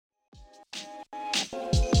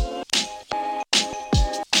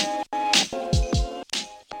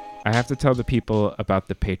I have to tell the people about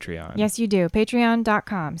the Patreon. Yes, you do.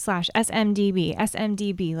 Patreon.com/SMDB.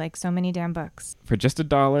 SMDB, like so many damn books. For just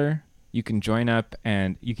 $1, you can join up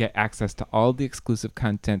and you get access to all the exclusive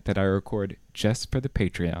content that I record just for the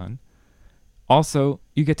Patreon. Also,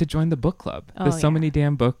 you get to join the book club. The So Many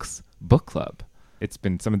Damn Books book club. It's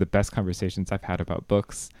been some of the best conversations I've had about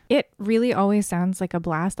books. It really always sounds like a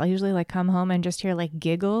blast. I'll usually come home and just hear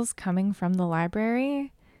giggles coming from the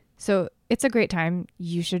library. So it's a great time.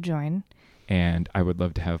 You should join. And I would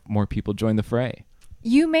love to have more people join the fray.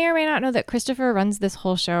 You may or may not know that Christopher runs this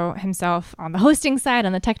whole show himself on the hosting side,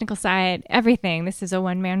 on the technical side, everything. This is a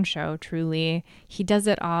one-man show, truly. He does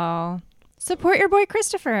it all. Support your boy,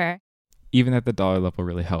 Christopher. Even at the dollar level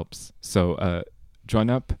really helps. So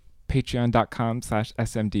join up.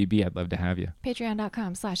 Patreon.com/SMDB. I'd love to have you.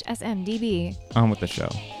 Patreon.com/SMDB. On with the show.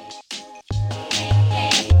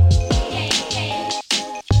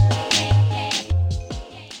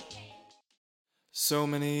 So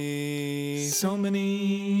many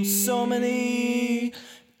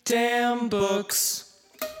damn books.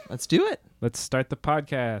 Let's do it. Let's start the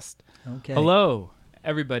podcast. Okay. Hello,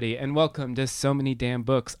 everybody, and welcome to So Many Damn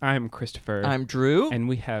Books. I'm Christopher. I'm Drew. And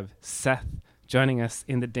we have Seth joining us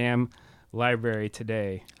in the damn library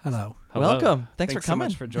today. Hello. Welcome. Thanks for coming.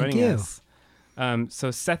 So much for joining us.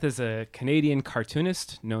 So Seth is a Canadian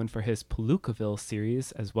cartoonist known for his Palookaville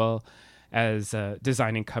series, as well as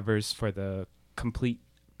designing covers for the Complete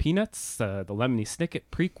Peanuts, the Lemony Snicket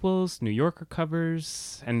prequels, New Yorker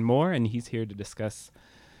covers, and more. And he's here to discuss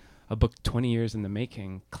a book 20 years in the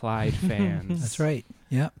making, CLYDE Fans. That's right.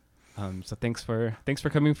 Yeah. So thanks for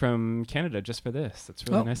coming from Canada just for this. That's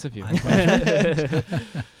really nice of you.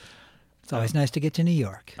 It's always nice to get to New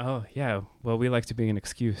York. Oh yeah. Well, we like to be an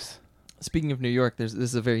excuse. Speaking of New York, this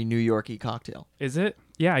is a very New York-y cocktail. Is it?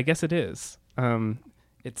 Yeah, I guess it is.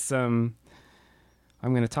 It's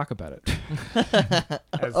I'm going to talk about it.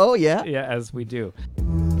 Oh yeah? Yeah, as we do.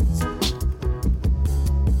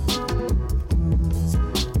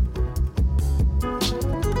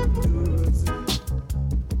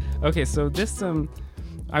 Okay, so this,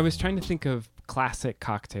 I was trying to think of classic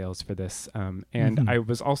cocktails for this, and I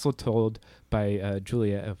was also told by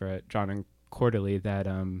Julia over at John and Quarterly that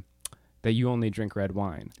that you only drink red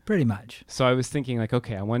wine. Pretty much. So I was thinking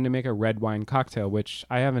okay, I wanted to make a red wine cocktail, which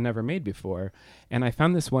I haven't ever made before, and I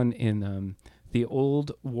found this one in the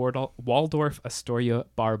old Waldorf Astoria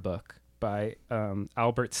bar book by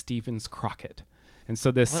Albert Stevens Crockett. And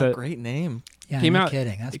so this what a great name. Yeah, came no out,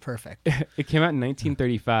 kidding. That's perfect. It came out in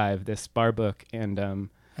 1935, this bar book, and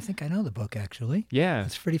I think I know the book, actually. Yeah.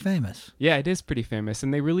 It's pretty famous. Yeah, it is pretty famous,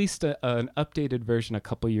 and they released an updated version a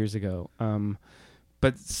couple years ago.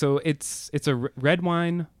 But so it's a red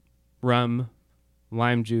wine, rum,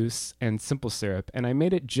 lime juice, and simple syrup, and I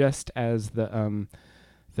made it just as the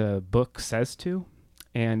book says to,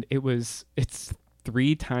 and it's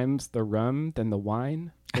 3 times the rum than the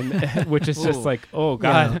wine, which is just oh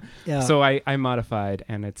god. Yeah. So I modified,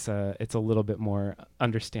 and it's a little bit more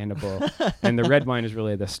understandable, and the red wine is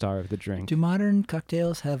really the star of the drink. Do modern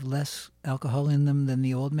cocktails have less alcohol in them than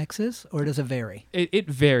the old mixes, or does it vary? It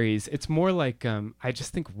varies. It's more like I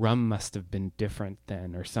just think rum must have been different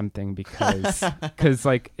then or something, because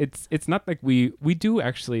it's not like we do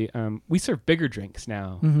actually we serve bigger drinks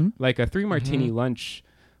now. Like a 3 martini lunch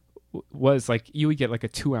was you would get a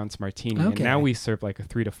 2-ounce martini, and now we serve a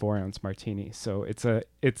 3 to 4 ounce martini. So it's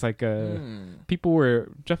people were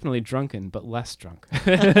definitely drunken but less drunk.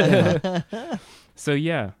 So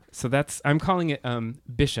I'm calling it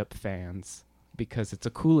Bishop Fans because it's a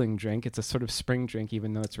cooling drink. It's a sort of spring drink,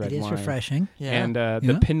 even though it's red wine. It is refreshing. Yeah. And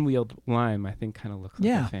the pinwheeled lime, I think, kind of looks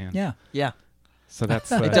like a fan. Yeah. So that's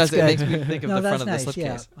it does. good. It makes me think of the front of the nice.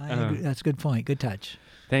 slipcase. Yeah, I agree. That's a good point. Good touch.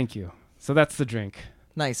 Thank you. So that's the drink.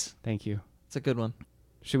 Nice. Thank you. It's a good one.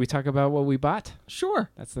 Should we talk about what we bought? Sure.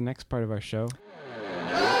 That's the next part of our show.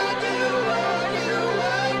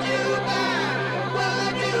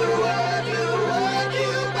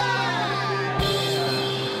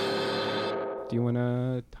 Do you want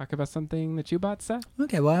to talk about something that you bought, Seth?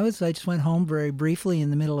 Okay, well, I just went home very briefly in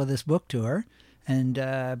the middle of this book tour, and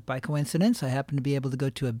by coincidence, I happened to be able to go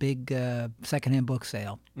to a big secondhand book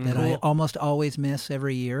sale that I almost always miss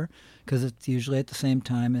every year because it's usually at the same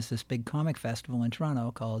time as this big comic festival in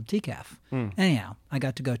Toronto called TCAF. Anyhow, I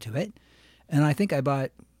got to go to it, and I think I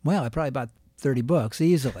probably bought 30 books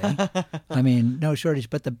easily. I mean, no shortage.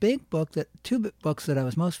 But the big book, two books that I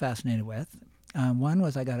was most fascinated with, one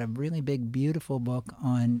was I got a really big, beautiful book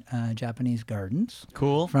on Japanese gardens.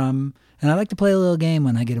 Cool. And I like to play a little game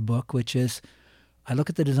when I get a book, which is I look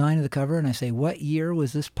at the design of the cover and I say, what year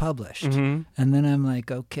was this published? And then I'm like,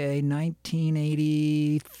 okay,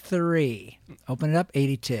 1983. Open it up,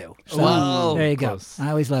 82. So Whoa. there you Close. go. I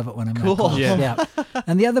always love it when I'm that Cool. close. Yeah.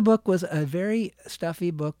 And the other book was a very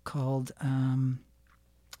stuffy book called, the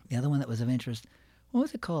other one that was of interest, what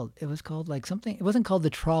was it called? It was called like something, it wasn't called The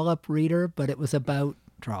Trollop Reader, but it was about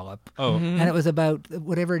Trollop. Oh. And it was about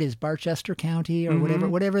whatever it is, Barchester County or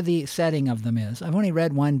whatever the setting of them is. I've only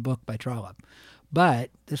read one book by Trollop, but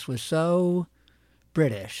this was so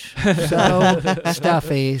British, so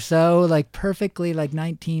stuffy, so like perfectly like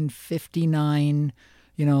 1959,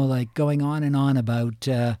 like going on and on about,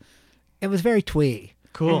 it was very twee.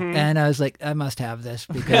 Cool. And I was like, I must have this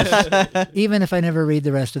because even if I never read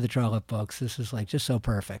the rest of the Trollop books, this is like just so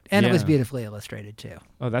perfect. And it was Yeah. beautifully illustrated too.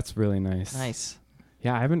 Oh, that's really nice. Nice.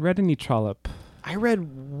 Yeah, I haven't read any Trollop. I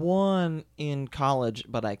read one in college,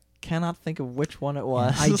 but I cannot think of which one it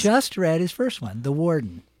was. I just read his first one, The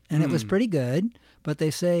Warden, and it was pretty good. But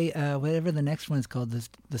they say whatever the next one is called,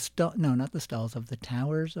 not the Stalls of the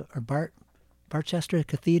Towers or Barchester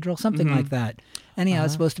Cathedral, something like that. Anyhow,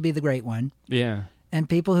 it's supposed to be the great one. Yeah. And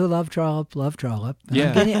people who love Trollop love Trollop. And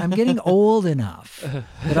Yeah. I'm getting old enough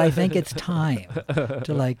that I think it's time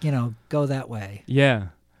to go that way. Yeah.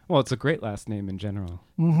 Well, it's a great last name in general.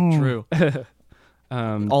 True.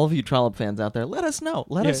 Um, All of you Trollop fans out there, let us know.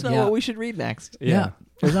 Let us know Yeah. what we should read next. yeah.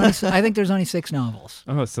 There's only, I think there's only 6 novels.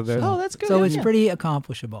 Oh, so there's. Oh, that's good. So it's Yeah. pretty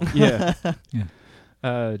accomplishable. Yeah.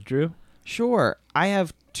 Yeah. Drew? Sure. I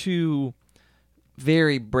have 2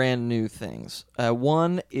 very brand new things.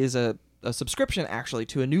 One is a subscription, actually,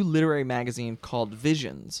 to a new literary magazine called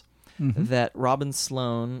Visions that Robin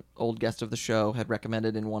Sloan, old guest of the show, had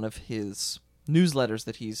recommended in one of his newsletters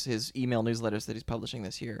his email newsletters that he's publishing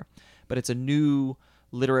this year. But it's a new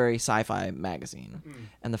literary sci-fi magazine.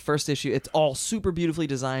 And the first issue, it's all super beautifully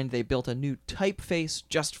designed. They built a new typeface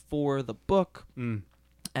just for the book. And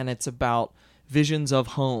it's about visions of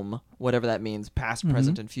home, whatever that means, past,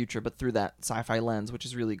 present, and future, but through that sci-fi lens, which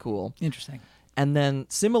is really cool. Interesting. And then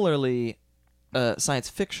similarly, science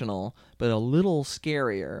fictional, but a little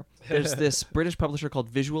scarier. There's this British publisher called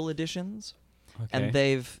Visual Editions. Okay. And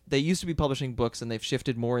they used to be publishing books, and they've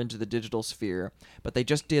shifted more into the digital sphere. But they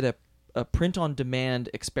just did a print-on-demand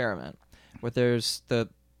experiment, where there's the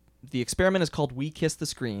experiment is called We Kiss the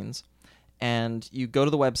Screens, and you go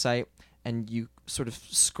to the website and you sort of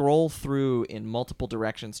scroll through in multiple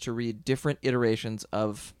directions to read different iterations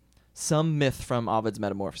of some myth from Ovid's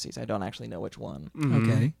Metamorphoses. I don't actually know which one.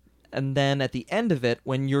 Okay. And then at the end of it,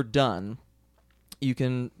 when you're done, you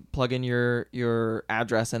can plug in your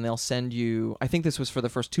address and they'll send you, I think this was for the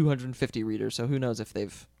first 250 readers, so who knows if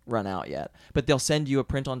they've run out yet. But they'll send you a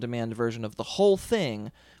print-on-demand version of the whole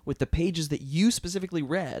thing with the pages that you specifically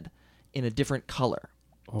read in a different color.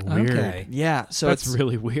 Oh, weird. Okay. Yeah, so That's it's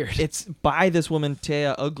really weird. it's by this woman,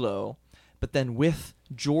 Thea Uglo, but then with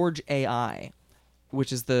George AI,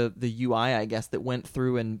 which is the UI, I guess, that went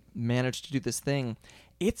through and managed to do this thing.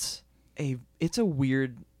 It's a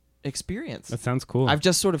weird experience. That sounds cool. I've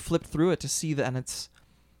just sort of flipped through it to see that, and it's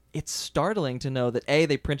startling to know that A,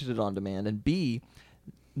 they printed it on demand, and B,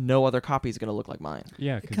 no other copy is going to look like mine.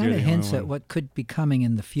 Yeah, It 'cause kind you're of the only hints at one. what could be coming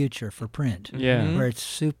in the future for print. Yeah. Mhm. Where it's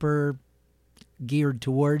super geared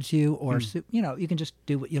towards you, or you can just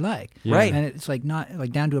do what you like. Yeah. Right. And it's like not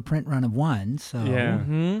like down to a print run of 1. So Yeah.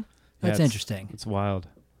 Mm-hmm. that's Yeah, interesting. It's wild.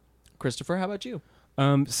 Christopher, how about you?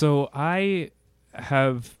 So I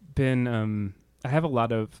have been I have a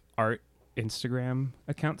lot of art Instagram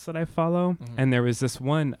accounts that I follow, and there was this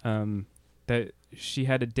one that she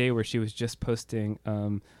had a day where she was just posting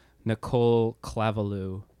Nicole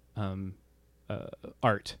Clavalou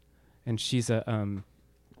art, and she's a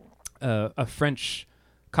French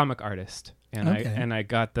comic artist, and Okay. I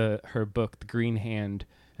got her book, The Green Hand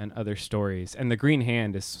and Other Stories, and The Green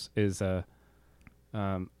Hand is a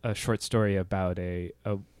short story about a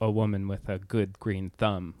woman with a good green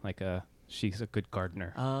thumb, she's a good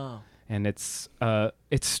gardener. Oh. And it's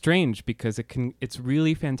strange because it's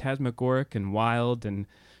really phantasmagoric and wild, and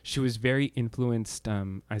she was very influenced,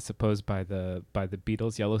 I suppose, by the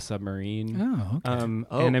Beatles' Yellow Submarine Oh,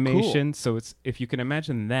 okay. animation. Cool. So it's, if you can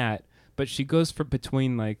imagine that, but she goes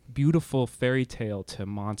between like beautiful fairy tale to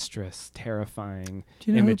monstrous, terrifying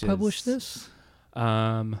Do you know images. who published this?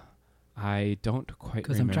 I don't quite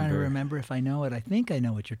Because remember. I'm trying to remember if I know it. I think I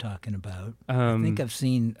know what you're talking about. I think I've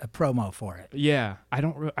seen a promo for it. Yeah, I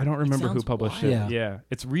don't remember who sounds published wild. it. Yeah,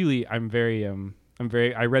 it's really I read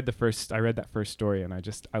that first story, and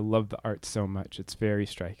I love the art so much. It's very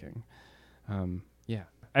striking. Yeah,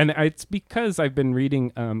 and it's because I've been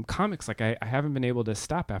reading comics. Like I haven't been able to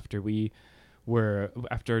stop after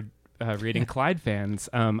reading CLYDE fans.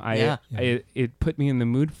 It put me in the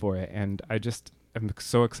mood for it, and I'm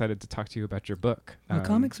so excited to talk to you about your book. Well,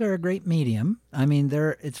 comics are a great medium. I mean,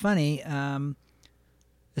 it's funny.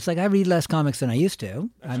 It's like I read less comics than I used to.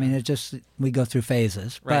 I mean, it's just we go through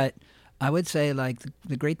phases. Right. But I would say, like,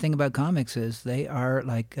 the great thing about comics is they are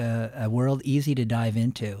like a world easy to dive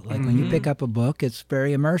into. Like when you pick up a book, it's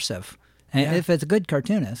very immersive. And if it's a good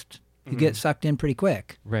cartoonist, you get sucked in pretty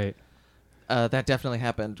quick. Right. That definitely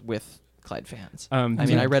happened with CLYDE fans. I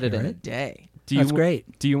I read it in a day. That's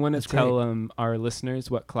great. Do you want to tell our listeners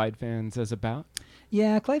what CLYDE Fans is about?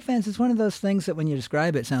 Yeah, CLYDE Fans is one of those things that when you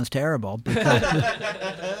describe it sounds terrible.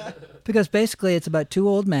 Because basically it's about two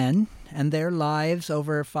old men and their lives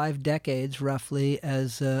over 5 decades roughly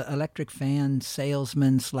as electric fan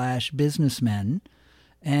salesmen / businessmen,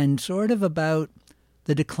 and sort of about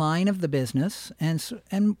the decline of the business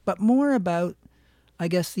but more about, I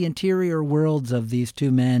guess, the interior worlds of these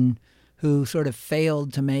two men who sort of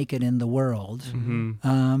failed to make it in the world,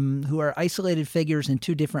 who are isolated figures in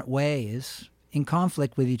two different ways, in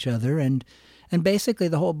conflict with each other. And basically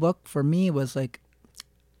the whole book for me was like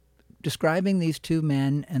describing these two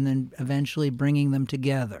men and then eventually bringing them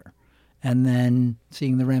together and then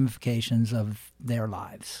seeing the ramifications of their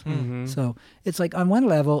lives. So it's like on one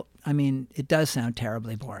level, I mean, it does sound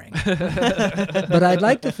terribly boring. But I'd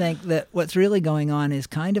like to think that what's really going on is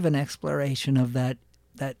kind of an exploration of that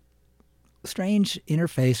strange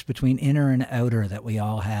interface between inner and outer that we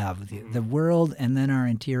all have, the world and then our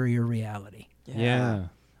interior reality. Yeah.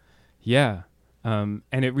 And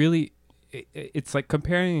it really, it's like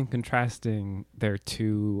comparing and contrasting their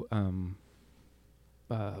two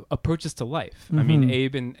approaches to life. I mean,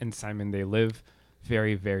 Abe and Simon, they live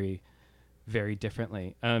very, very, very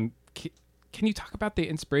differently. Can you talk about the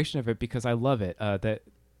inspiration of it? Because I love it. That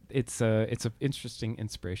it's an interesting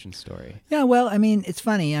inspiration story. Yeah, well, I mean, it's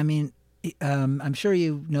funny. I mean, I'm sure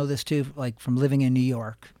you know this too, like from living in New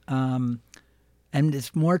York. And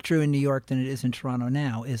it's more true in New York than it is in Toronto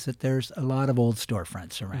now, is that there's a lot of old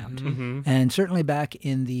storefronts around. And certainly back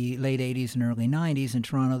in the late 80s and early 90s in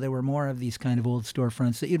Toronto, there were more of these kind of old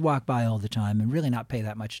storefronts that you'd walk by all the time and really not pay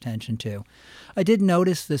that much attention to. I did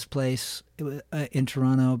notice this place in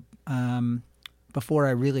Toronto before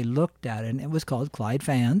I really looked at it, and it was called CLYDE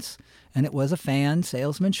Fans, and it was a fan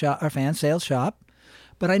salesman shop or fan sales shop.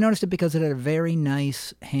 But I noticed it because it had a very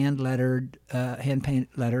nice hand-lettered and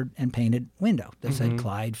painted window that said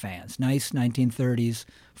CLYDE Fans. Nice 1930s,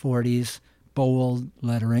 40s, bold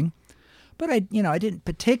lettering. But I didn't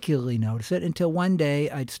particularly notice it until one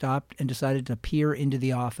day I'd stopped and decided to peer into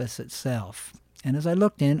the office itself. And as I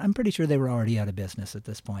looked in, I'm pretty sure they were already out of business at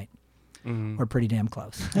this point, or pretty damn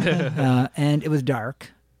close. And it was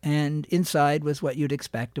dark. And inside was what you'd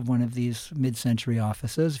expect of one of these mid-century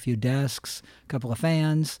offices: a few desks, a couple of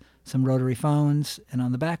fans, some rotary phones, and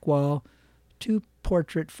on the back wall, 2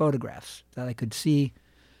 portrait photographs that I could see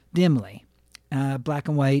dimly. Black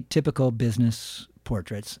and white, typical business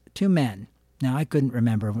portraits. 2 men. Now, I couldn't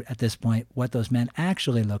remember at this point what those men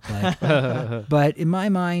actually looked like. But in my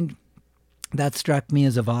mind, that struck me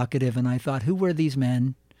as evocative, and I thought, who were these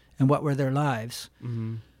men and what were their lives?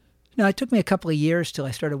 Now, it took me a couple of years till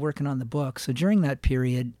I started working on the book. So during that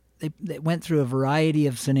period, they went through a variety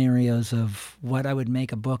of scenarios of what I would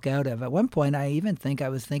make a book out of. At one point, I even think I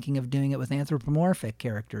was thinking of doing it with anthropomorphic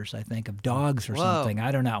characters, I think, of dogs or something.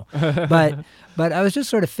 I don't know. But I was just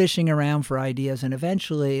sort of fishing around for ideas. And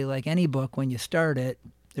eventually, like any book, when you start it,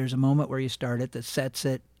 there's a moment where you start it that sets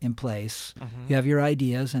it in place. You have your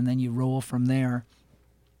ideas, and then you roll from there.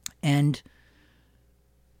 And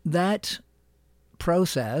that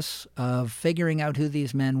process of figuring out who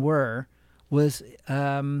these men were was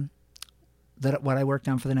what I worked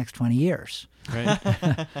on for the next 20 years.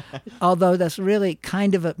 Right. Although that's really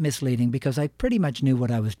kind of misleading because I pretty much knew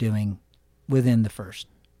what I was doing within the first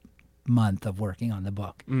month of working on the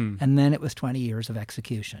book. And then it was 20 years of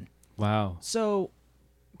execution. Wow. So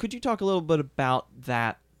could you talk a little bit about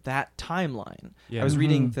that timeline? Yeah. I was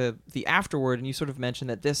reading the afterward, and you sort of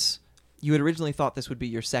mentioned that you had originally thought this would be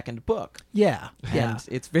your second book. Yeah. And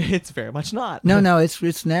it's very much not. No,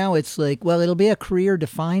 it's now it's like, well, it'll be a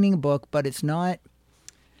career-defining book, but it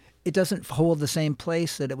doesn't hold the same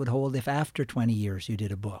place that it would hold if after 20 years you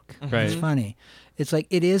did a book. Right. It's funny. It's like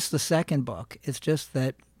it is the second book. It's just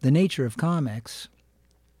that the nature of comics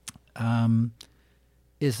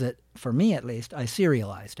is that, for me at least, I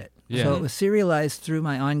serialized it. Yeah. So it was serialized through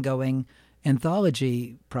my ongoing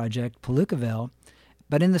anthology project, Palookaville.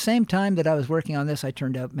 But in the same time that I was working on this, I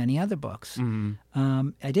turned out many other books.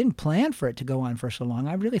 I didn't plan for it to go on for so long.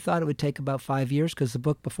 I really thought it would take about 5 years because the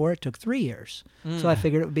book before it took 3 years. So I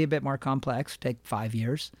figured it would be a bit more complex, take 5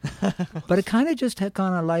 years. But it kind of just took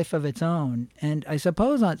on a life of its own. And I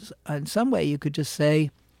suppose in some way you could just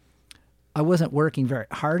say I wasn't working very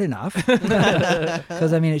hard enough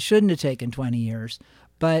because, I mean, it shouldn't have taken 20 years.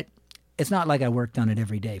 But it's not like I worked on it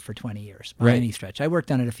every day for 20 years by any stretch. I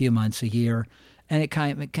worked on it a few months, a year. And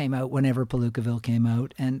it came out whenever Palookaville came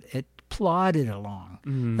out, and it plodded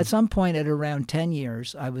along. At some point at around 10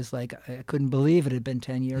 years, I was like, I couldn't believe it had been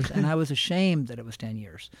 10 years, and I was ashamed that it was 10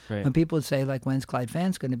 years. Right. When people would say, like, when's Clyde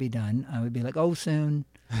Fans going to be done? I would be like, oh, soon,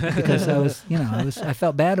 because I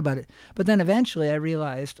felt bad about it. But then eventually I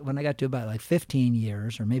realized when I got to about like 15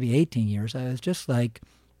 years or maybe 18 years, I was just like,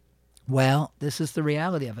 well, this is the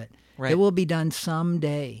reality of it. Right. It will be done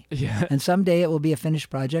someday. Yeah. And someday it will be a finished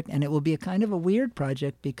project, and it will be a kind of a weird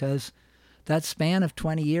project because that span of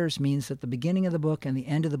 20 years means that the beginning of the book and the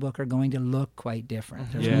end of the book are going to look quite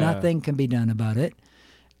different. There's nothing can be done about it.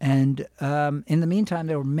 And in the meantime,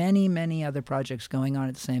 there were many, many other projects going on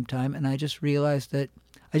at the same time, and I just realized that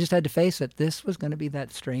I just had to face it. This was going to be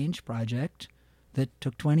that strange project that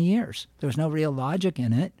took 20 years. There was no real logic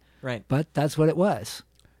in it, right? But that's what it was.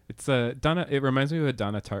 It's Donna. It reminds me of a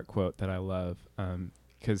Donna Tartt quote that I love,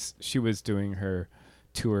 because she was doing her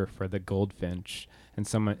tour for the Goldfinch, and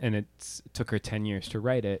it took her 10 years to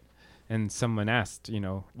write it, and someone asked,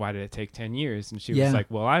 why did it take 10 years? And she was like,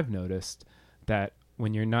 well, I've noticed that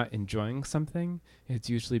when you're not enjoying something, it's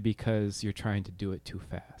usually because you're trying to do it too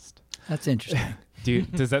fast. That's interesting.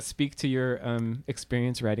 Does that speak to your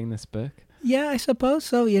experience writing this book? Yeah, I suppose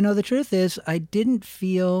so. The truth is,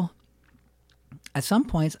 at some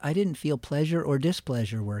points, I didn't feel pleasure or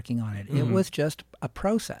displeasure working on it. It was just a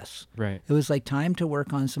process. Right. It was like time to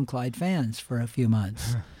work on some Clyde Fans for a few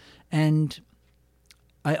months. And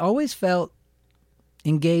I always felt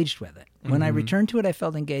engaged with it. When I returned to it, I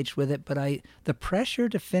felt engaged with it, but the pressure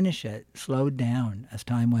to finish it slowed down as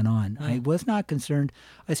time went on. I was not concerned.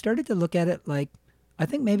 I started to look at it like, I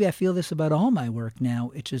think maybe I feel this about all my work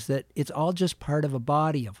now, which is that it's all just part of a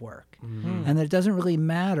body of work. And that it doesn't really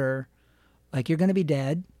matter. Like, you're going to be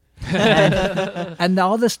dead, and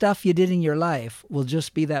all the stuff you did in your life will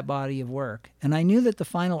just be that body of work. And I knew that the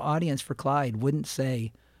final audience for Clyde wouldn't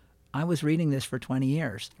say, I was reading this for 20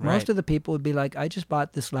 years. Right. Most of the people would be like, I just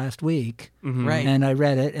bought this last week, right? And I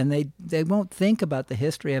read it, and they won't think about the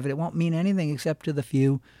history of it. It won't mean anything except to the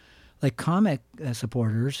few, like, comic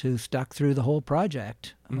supporters who stuck through the whole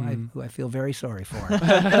project, who I feel very sorry for.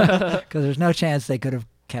 Because there's no chance they could have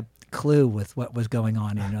kept clue with what was going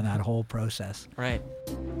on in that whole process. Right.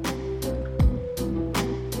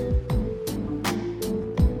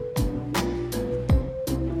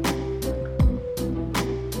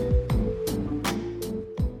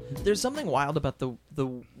 There's something wild about the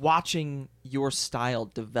watching your style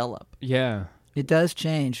develop. Yeah. It does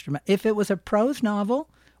change. If it was a prose novel,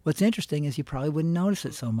 what's interesting is you probably wouldn't notice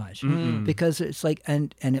it so much because it's like,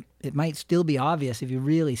 and it might still be obvious if you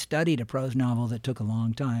really studied a prose novel that took a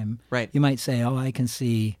long time. Right. You might say, oh, I can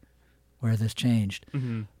see where this changed.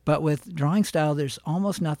 But with drawing style, there's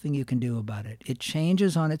almost nothing you can do about it. It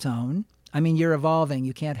changes on its own. I mean, you're evolving.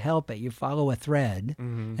 You can't help it. You follow a thread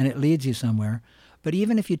and it leads you somewhere. But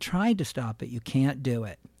even if you tried to stop it, you can't do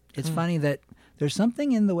it. It's funny that there's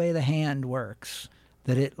something in the way the hand works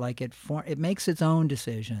that it makes its own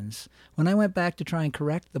decisions. When I went back to try and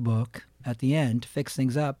correct the book at the end to fix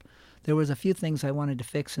things up, there was a few things I wanted to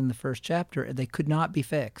fix in the first chapter. They could not be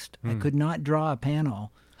fixed. I could not draw a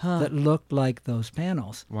panel that looked like those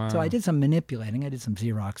panels. Wow. So I did some manipulating. I did some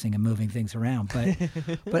Xeroxing and moving things around,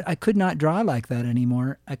 but I could not draw like that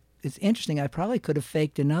anymore. It's interesting. I probably could have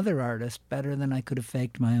faked another artist better than I could have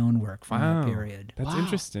faked my own work from that period. That's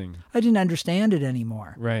interesting. I didn't understand it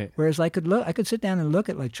anymore. Right. Whereas I could sit down and look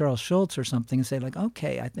at like Charles Schultz or something and say like,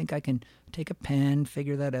 okay, I think I can take a pen,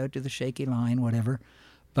 figure that out, do the shaky line, whatever.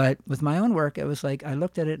 But with my own work, it was like I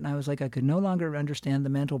looked at it and I was like, I could no longer understand the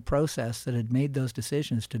mental process that had made those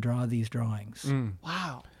decisions to draw these drawings.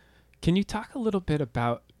 Wow. Can you talk a little bit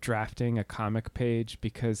about drafting a comic page?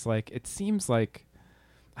 Because like it seems like,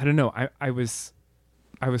 I don't know, I was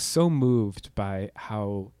so moved by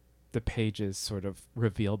how the pages sort of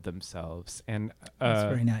revealed themselves, and that's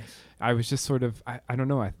very nice. I was just sort of I don't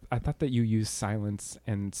know, I thought that you used silence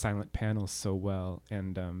and silent panels so well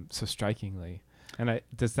and so strikingly. And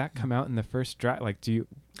does that come out in the first draft? Like, do you?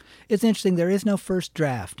 It's interesting. There is no first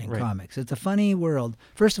draft in comics. It's a funny world.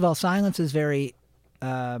 First of all, silence is very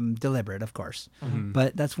deliberate, of course.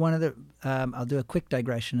 But that's one of the. I'll do a quick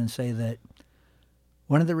digression and say that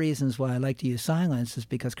One of the reasons why I like to use silence is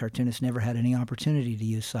because cartoonists never had any opportunity to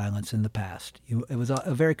use silence in the past. It was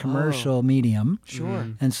a very commercial medium. Sure.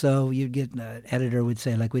 And so you'd get, an editor would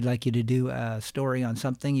say, like, we'd like you to do a story on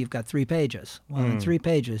something. You've got 3 pages. Well, in 3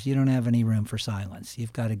 pages, you don't have any room for silence.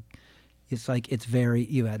 You've got to, it's like, it's very,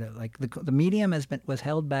 you had to, like, the medium was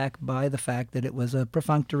held back by the fact that it was a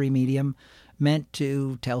perfunctory medium meant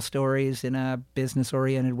to tell stories in a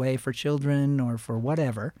business-oriented way for children or for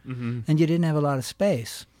whatever, and you didn't have a lot of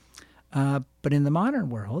space. But in the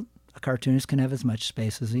modern world, a cartoonist can have as much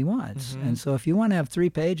space as he wants. And so if you want to have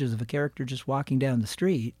 3 pages of a character just walking down the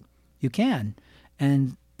street, you can.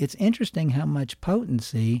 And it's interesting how much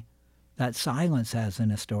potency that silence has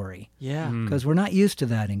in a story. Yeah. Because we're not used to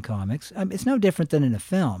that in comics. It's no different than in a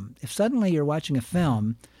film. If suddenly you're watching a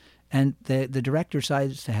film and the director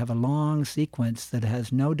decides to have a long sequence that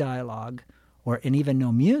has no dialogue and even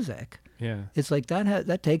no music, it's like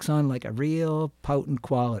that takes on like a real potent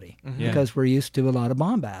quality because we're used to a lot of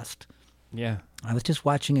bombast. Yeah. I was just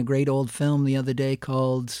watching a great old film the other day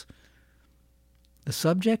called The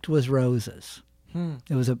Subject Was Roses.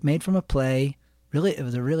 It was made from a play. Really, it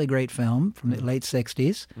was a really great film from the late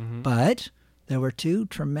 60s, but there were 2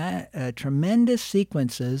 tremendous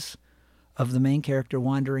sequences of the main character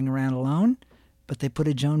wandering around alone, but they put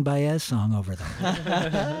a Joan Baez song over them.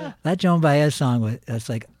 That Joan Baez song, it's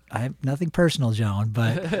like, I have nothing personal, Joan,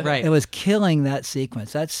 but it was killing that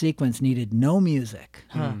sequence. That sequence needed no music.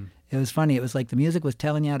 It was funny. It was like the music was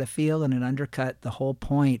telling you how to feel, and it undercut the whole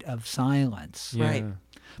point of silence. Yeah. Right.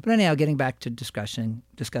 But anyhow, getting back to discussing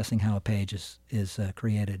how a page is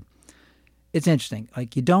created. It's interesting.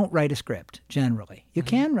 Like, you don't write a script generally. You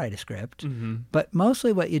can write a script, but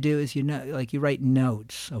mostly what you do is you write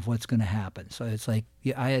notes of what's going to happen. So it's like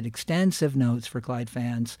I had extensive notes for CLYDE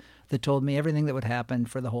fans that told me everything that would happen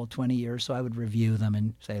for the whole 20 years. So I would review them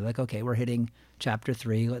and say, like, okay, we're hitting chapter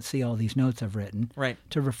 3. Let's see all these notes I've written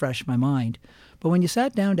to refresh my mind. But when you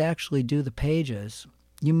sat down to actually do the pages,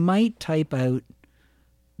 you might type out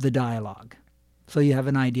the dialogue. So you have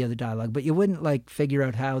an idea of the dialogue, but you wouldn't like figure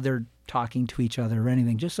out how they're talking to each other or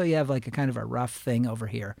anything, just so you have like a kind of a rough thing over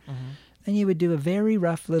here. Then you would do a very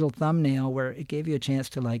rough little thumbnail where it gave you a chance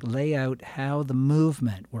to like lay out how the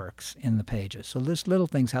movement works in the pages. So there's little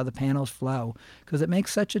things, how the panels flow, because it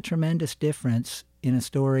makes such a tremendous difference in a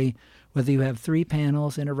story whether you have 3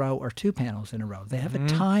 panels in a row or 2 panels in a row. They have a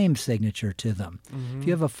time signature to them. If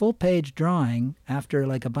you have a full page drawing after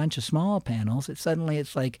like a bunch of small panels, it's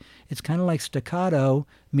kind of like staccato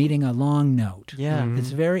meeting a long note. Yeah. It's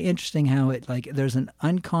very interesting how it like there's an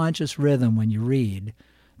unconscious rhythm when you read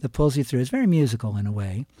that pulls you through. It's very musical in a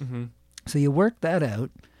way. So you work that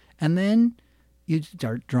out, and then you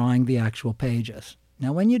start drawing the actual pages.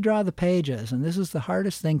 Now, when you draw the pages, and this is the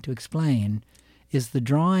hardest thing to explain, is the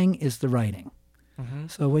drawing is the writing.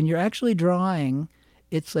 So when you're actually drawing,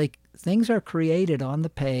 it's like things are created on the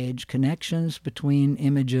page, connections between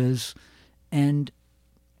images, and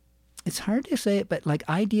it's hard to say it, but like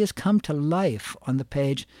ideas come to life on the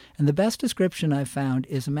page. And the best description I've found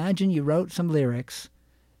is, imagine you wrote some lyrics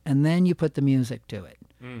and then you put the music to it.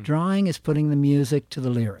 Drawing is putting the music to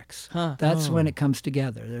the lyrics. That's when it comes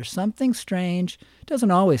together. There's something strange. It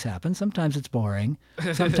doesn't always happen. Sometimes it's boring.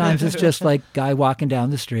 Sometimes it's just like guy walking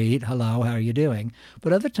down the street. Hello, how are you doing?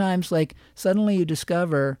 But other times, like suddenly you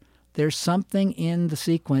discover there's something in the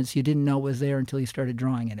sequence you didn't know was there until you started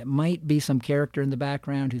drawing it. It might be some character in the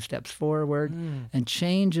background who steps forward and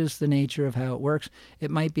changes the nature of how it works.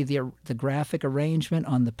 It might be the graphic arrangement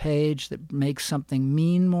on the page that makes something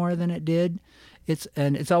mean more than it did.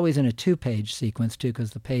 It's always in a 2-page sequence too,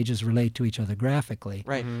 because the pages relate to each other graphically.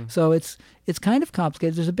 Right. So it's kind of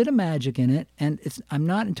complicated. There's a bit of magic in it, and I'm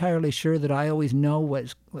not entirely sure that I always know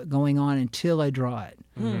what's going on until I draw it.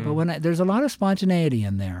 But there's a lot of spontaneity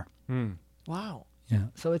in there. Wow. Yeah.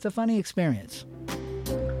 So it's a funny experience.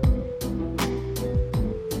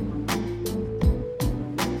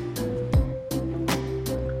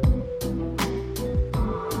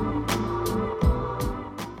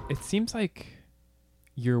 It seems like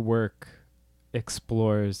your work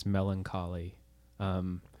explores melancholy,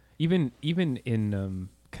 even in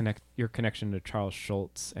your connection to Charles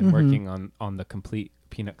Schulz and working on the complete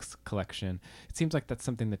Peanuts collection. It seems like that's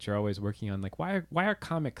something that you're always working on. Like, why are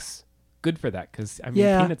comics good for that? Because I mean,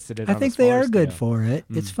 Peanuts did it. I on think a they smaller are good scale. for it.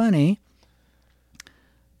 It's funny.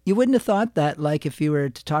 You wouldn't have thought that, like, if you were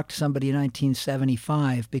to talk to somebody in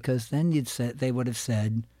 1975, because then they would have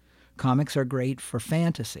said, comics are great for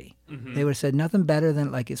fantasy. They would have said nothing better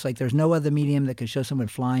than, like, it's like there's no other medium that could show someone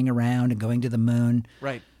flying around and going to the moon.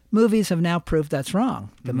 Right. movies have now proved that's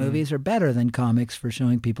wrong. The movies are better than comics for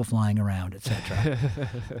showing people flying around, etc.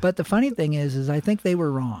 But the funny thing is I think they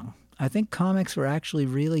were wrong. I think comics were actually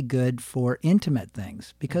really good for intimate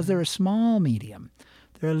things because they're a small medium.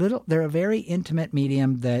 They're a very intimate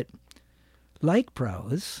medium that, like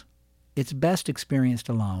prose, it's best experienced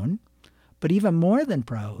alone. But even more than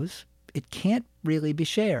prose, it can't really be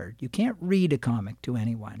shared. You can't read a comic to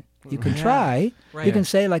anyone. You can try. Right. You can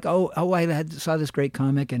say like, I saw this great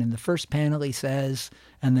comic, and in the first panel he says,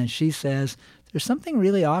 and then she says. There's something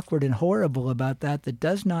really awkward and horrible about that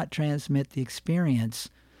does not transmit the experience.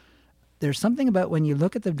 There's something about when you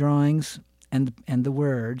look at the drawings and the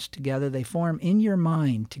words together, they form in your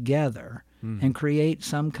mind together and create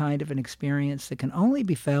some kind of an experience that can only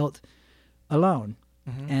be felt alone.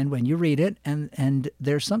 And when you read it, and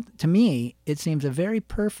there's something, to me, it seems a very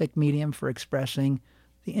perfect medium for expressing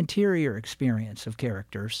the interior experience of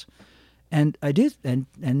characters. And I do, and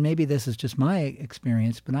maybe this is just my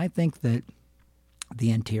experience, but I think that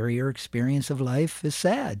the interior experience of life is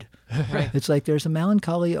sad. Right. It's like there's a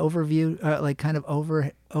melancholy overview, like kind of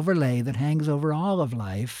overlay that hangs over all of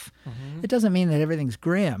life. It doesn't mean that everything's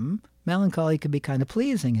grim. Melancholy could be kind of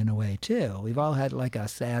pleasing in a way, too. We've all had like a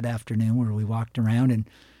sad afternoon where we walked around and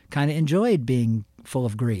kind of enjoyed being full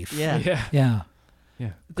of grief. Yeah.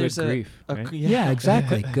 Good grief. Right? Yeah,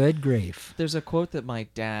 exactly. Good grief. There's a quote that my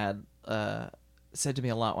dad said to me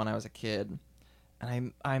a lot when I was a kid,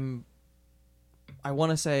 and I want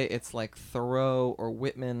to say it's like Thoreau or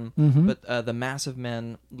Whitman, but the massive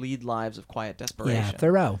men lead lives of quiet desperation. Yeah,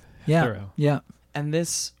 Thoreau. Yeah. And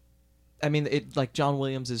this, I mean, it like John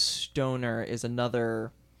Williams's Stoner is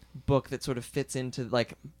another book that sort of fits into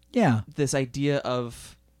like this idea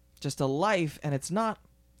of just a life, and it's not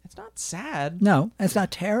sad. No, it's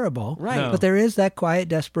not terrible. Right. No. But there is that quiet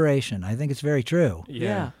desperation. I think it's very true.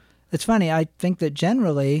 Yeah. It's funny. I think that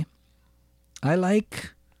generally I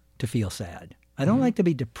like to feel sad. I don't like to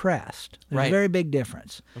be depressed. There's a very big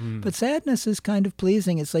difference. But sadness is kind of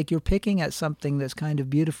pleasing. It's like you're picking at something that's kind of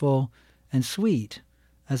beautiful and sweet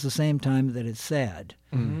at the same time that it's sad.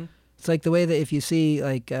 It's like the way that if you see,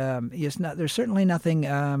 like, there's certainly nothing,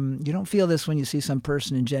 you don't feel this when you see some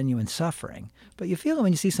person in genuine suffering, but you feel it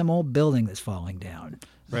when you see some old building that's falling down.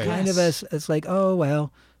 Right. Kind of as, it's like, oh,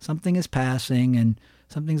 well, something is passing and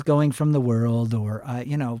something's going from the world, or,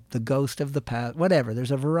 the ghost of the past, whatever. There's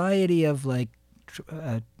a variety of, like,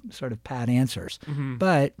 sort of pat answers.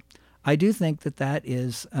 But I do think that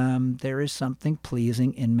is, there is something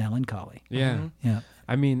pleasing in melancholy. Yeah. Yeah.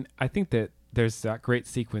 I mean, I think that there's that great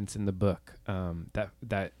sequence in the book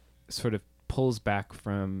that sort of pulls back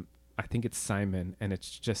from, I think it's Simon, and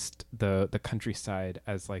it's just the countryside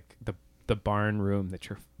as like the barn room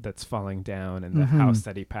that's falling down, and the house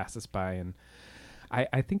that he passes by. And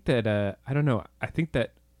I think that I don't know. I think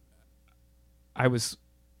that I was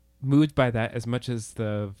moved by that as much as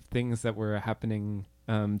the things that were happening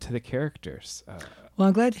to the characters. Well,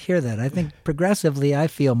 I'm glad to hear that. I think progressively I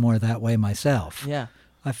feel more that way myself. Yeah.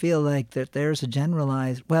 I feel like that there's a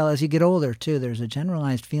generalized, well, as you get older too, there's a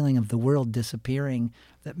generalized feeling of the world disappearing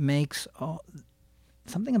that makes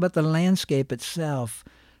something about the landscape itself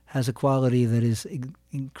has a quality that is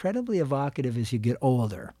incredibly evocative as you get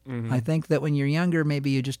older. I think that when you're younger,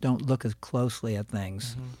 maybe you just don't look as closely at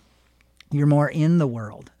things. You're more in the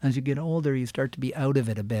world. As you get older, you start to be out of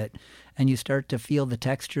it a bit, and you start to feel the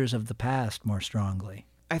textures of the past more strongly.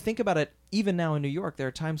 I think about it even now in New York. There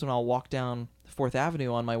are times when I'll walk down 4th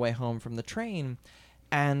Avenue on my way home from the train,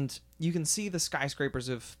 and you can see the skyscrapers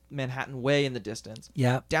of Manhattan way in the distance.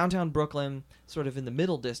 Yeah. Downtown Brooklyn sort of in the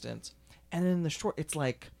middle distance. And then in the short, it's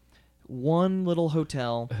like one little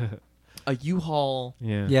hotel, a U-Haul,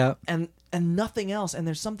 and nothing else. And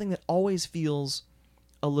there's something that always feels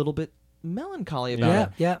a little bit melancholy about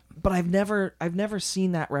it. Yeah. But I've never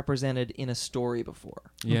seen that represented in a story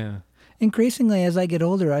before. Yeah. Increasingly, as I get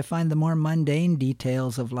older, I find the more mundane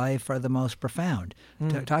details of life are the most profound.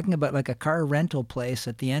 Talking about like a car rental place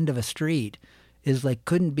at the end of a street is like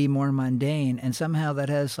couldn't be more mundane, and somehow that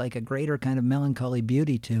has like a greater kind of melancholy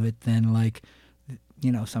beauty to it than like,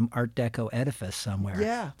 some Art Deco edifice somewhere.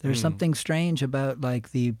 Yeah. There's something strange about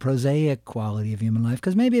like the prosaic quality of human life,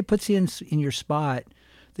 because maybe it puts you in your spot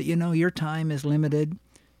that your time is limited.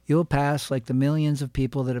 You'll pass like the millions of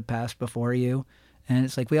people that have passed before you. And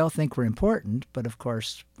it's like we all think we're important, but of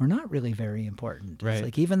course we're not really very important. Right. It's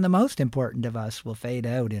like even the most important of us will fade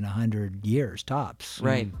out in 100 years tops.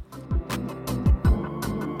 Right.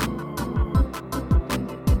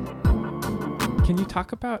 Can you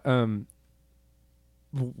talk about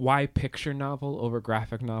why picture novel over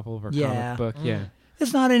graphic novel over comic book? Yeah.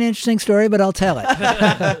 It's not an interesting story, but I'll tell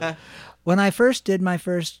it. When I first did my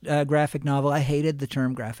first graphic novel, I hated the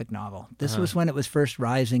term graphic novel. This was when it was first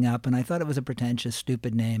rising up, and I thought it was a pretentious,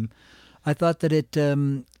 stupid name. I thought that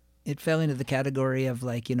it fell into the category of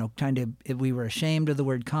we were ashamed of the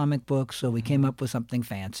word comic book, so we came up with something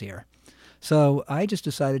fancier. So I just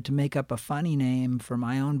decided to make up a funny name for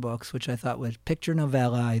my own books, which I thought was picture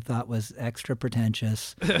novella. I thought was extra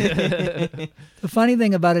pretentious. The funny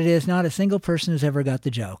thing about it is not a single person has ever got the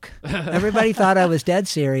joke. Everybody thought I was dead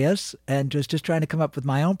serious and was just trying to come up with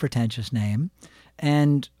my own pretentious name.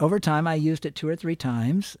 And over time, I used it 2 or 3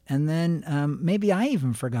 times, and then maybe I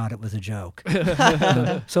even forgot it was a joke.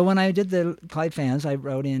 So when I did the CLYDE fans, I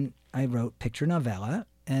wrote picture novella.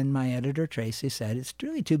 And my editor, Tracy, said, it's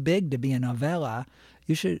really too big to be a novella.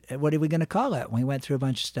 What are we going to call it? And we went through a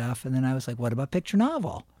bunch of stuff. And then I was like, what about picture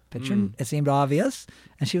novel? It seemed obvious.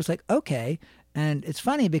 And she was like, okay. And it's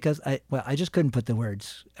funny because I just couldn't put the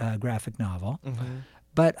words graphic novel. Mm-hmm.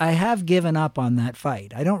 But I have given up on that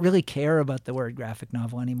fight. I don't really care about the word graphic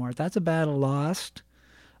novel anymore. That's a battle lost.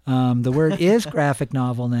 The word is graphic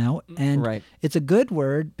novel now, and it's a good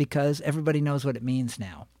word because everybody knows what it means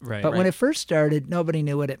now. But when it first started, nobody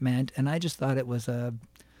knew what it meant, and I just thought it was an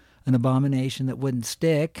abomination that wouldn't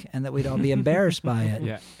stick and that we'd all be embarrassed by it.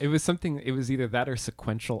 Yeah, it was something. It was either that or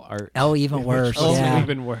sequential art. Oh, even worse.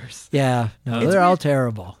 Even worse. Yeah, no, they're all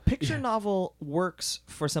terrible. Picture novel works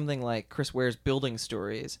for something like Chris Ware's building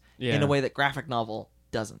stories in a way that graphic novel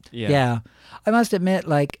doesn't. Yeah. I must admit,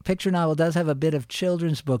 picture novel does have a bit of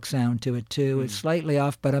children's book sound to it, too. It's slightly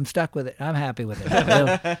off, but I'm stuck with it. I'm happy with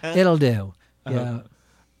it. It'll do. Yeah.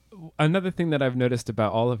 Another thing that I've noticed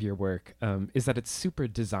about all of your work is that it's super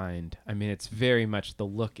designed. I mean, it's very much the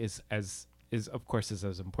look is as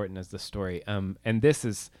important as the story. And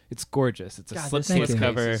it's gorgeous. It's a slipcase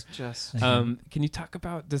cover. Can you talk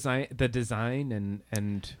about the design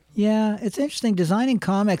and? Yeah, it's interesting. Designing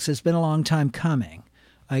comics has been a long time coming.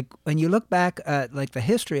 Like when you look back at the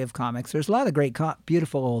history of comics, there's a lot of great,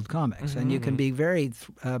 beautiful old comics, and you can be very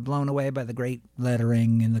blown away by the great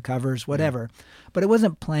lettering and the covers, whatever. But it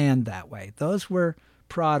wasn't planned that way. Those were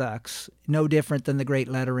products no different than the great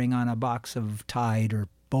lettering on a box of Tide or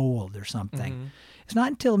Bold or something. It's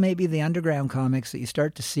not until maybe the underground comics that you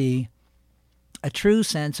start to see a true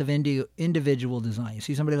sense of individual design. You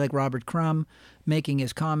see somebody like Robert Crumb making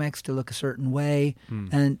his comics to look a certain way,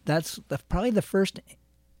 and that's probably the first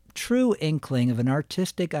true inkling of an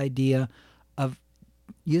artistic idea of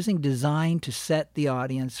using design to set the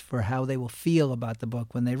audience for how they will feel about the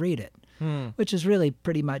book when they read it, which is really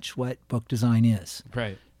pretty much what book design is.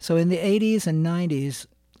 Right. So in the 80s and 90s,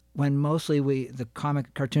 when mostly the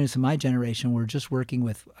comic cartoonists of my generation were just working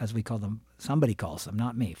with, as we call them, somebody calls them,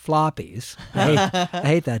 not me, floppies. I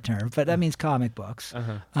hate that term, but that means comic books.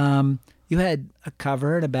 You had a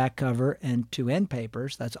cover and a back cover and 2 end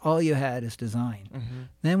papers. That's all you had is design.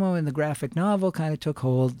 Then when the graphic novel kind of took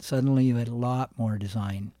hold, suddenly you had a lot more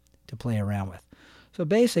design to play around with. So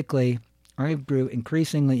basically, I grew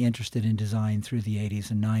increasingly interested in design through the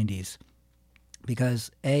 80s and 90s because,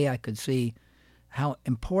 I could see how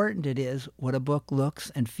important it is what a book looks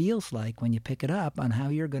and feels like when you pick it up on how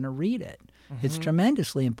you're going to read it. It's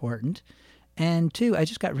tremendously important. And 2, I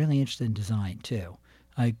just got really interested in design, too.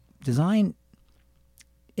 Design,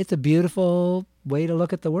 it's a beautiful way to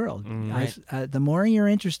look at the world. The more you're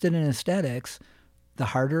interested in aesthetics, the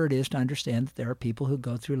harder it is to understand that there are people who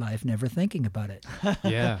go through life never thinking about it.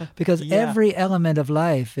 Because every element of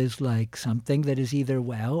life is like something that is either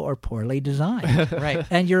well or poorly designed.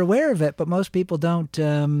 And you're aware of it, but most people don't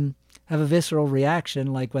have a visceral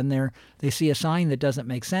reaction. Like when they see a sign that doesn't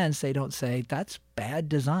make sense, they don't say, that's bad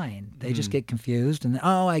design. They just get confused and,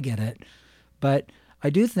 oh, I get it. But I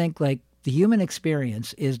do think the human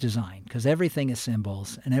experience is design because everything is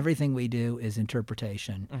symbols and everything we do is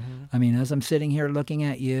interpretation. I mean, as I'm sitting here looking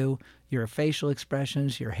at you, your facial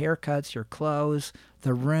expressions, your haircuts, your clothes,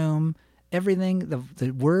 the room, everything, the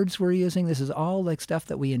words we're using, this is all stuff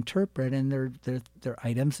that we interpret, and they're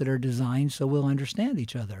items that are designed so we'll understand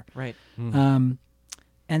each other. Right. And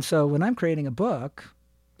so when I'm creating a book,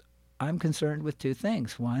 I'm concerned with 2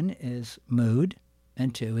 things. One is mood,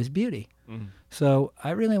 and 2 is beauty. So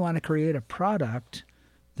I really want to create a product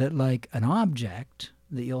that, like an object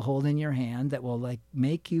that you'll hold in your hand, that will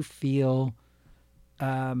make you feel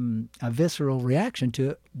a visceral reaction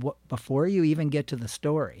to it before you even get to the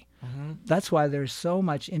story. That's why there's so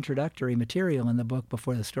much introductory material in the book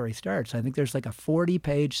before the story starts. I think there's a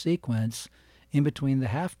 40-page sequence in between the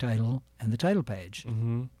half title and the title page.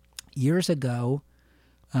 Years ago,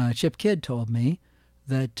 Chip Kidd told me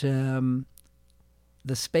that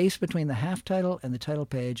the space between the half title and the title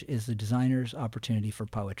page is the designer's opportunity for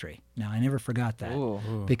poetry. Now, I never forgot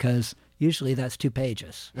that because usually that's 2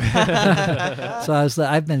 pages. So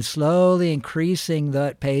I've been slowly increasing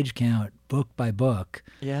that page count book by book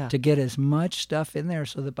to get as much stuff in there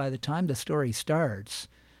so that by the time the story starts,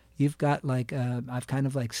 you've got like, I've kind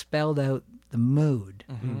of like spelled out the mood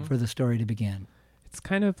for the story to begin. It's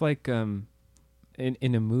kind of like in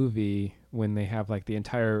a movie when they have like the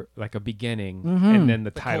entire, like a beginning and then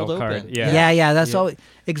the title card. Open. Yeah. That's all.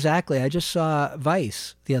 Exactly. I just saw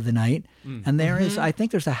Vice the other night and there is, I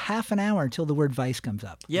think there's a half an hour until the word Vice comes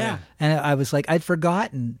up. Yeah. And I was like, I'd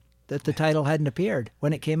forgotten that the title hadn't appeared.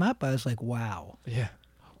 When it came up, I was like, wow. Yeah.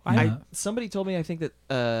 Somebody told me, I think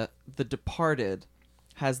that The Departed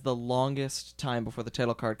has the longest time before the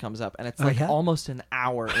title card comes up, and it's like almost an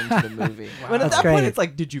hour into the movie. But at that point, it's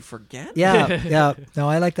like, did you forget? Yeah. No,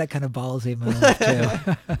 I like that kind of ballsy move too.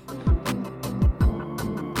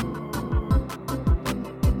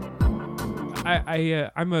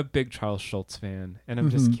 I'm a big Charles Schulz fan, and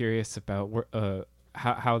I'm just curious about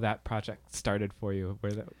how that project started for you.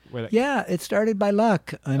 Yeah, it started by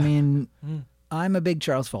luck. I mean, I'm a big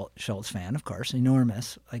Charles Schulz fan, of course,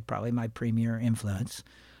 enormous, like probably my premier influence.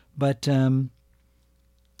 But in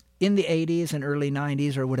the 80s and early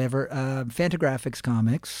 90s or whatever, Fantagraphics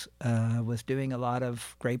Comics was doing a lot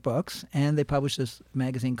of great books, and they published this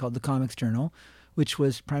magazine called The Comics Journal, which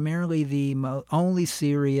was primarily the only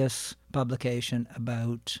serious publication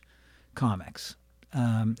about comics,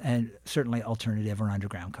 and certainly alternative or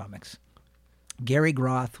underground comics. Gary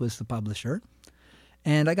Groth was the publisher,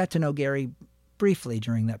 and I got to know Gary briefly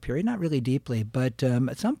during that period, not really deeply, but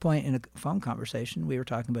at some point in a phone conversation, we were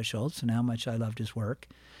talking about Schulz and how much I loved his work.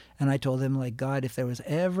 And I told him, like, God, if there was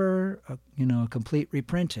ever a complete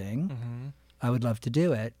reprinting, I would love to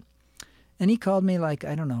do it. And he called me, like,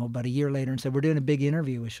 I don't know, about a year later and said, we're doing a big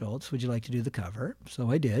interview with Schulz. Would you like to do the cover? So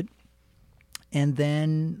I did. And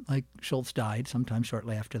then, like, Schulz died sometime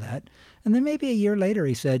shortly after that. And then maybe a year later,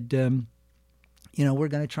 he said, we're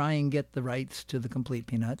going to try and get the rights to the complete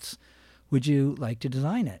Peanuts. Would you like to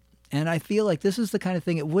design it? And I feel like this is the kind of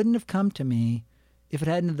thing, it wouldn't have come to me if it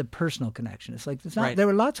hadn't had the personal connection. It's like, there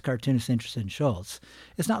were lots of cartoonists interested in Schulz.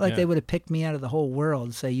 It's not like they would have picked me out of the whole world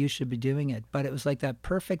and say, you should be doing it. But it was like that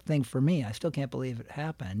perfect thing for me. I still can't believe it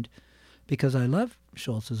happened because I love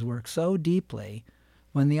Schulz's work so deeply.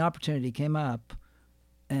 When the opportunity came up,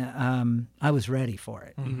 I was ready for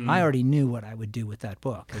it. I already knew what I would do with that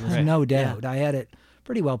book. There was no doubt. I had it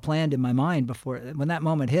pretty well planned in my mind before. When that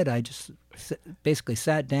moment hit, I just basically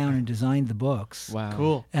sat down and designed the books. Wow.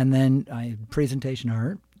 Cool. And then presentation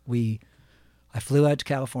art. I flew out to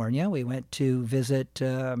California. We went to visit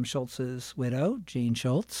Schulz's widow, Jean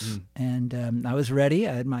Schulz, and I was ready.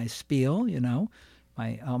 I had my spiel,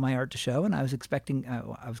 all my art to show, and I was expecting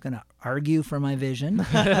I was going to argue for my vision.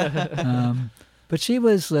 But she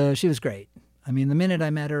was great. I mean, the minute I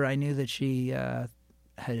met her, I knew that she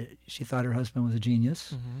thought her husband was a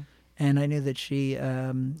genius. And I knew that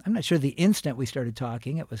I'm not sure the instant we started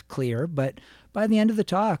talking, it was clear, but by the end of the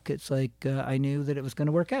talk, it's like I knew that it was going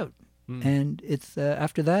to work out. And it's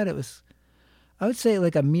after that, it was, I would say,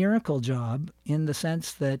 like a miracle job in the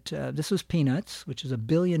sense that this was Peanuts, which is $1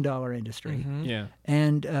 billion industry. Yeah.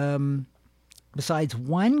 And besides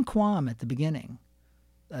one qualm at the beginning,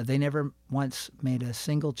 they never once made a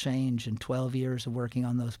single change in 12 years of working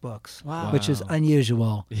on those books, which is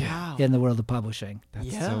unusual in the world of publishing.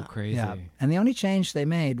 That's so crazy. Yeah. And the only change they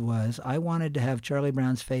made was I wanted to have Charlie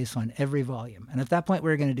Brown's face on every volume. And at that point, we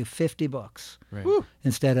were going to do 50 books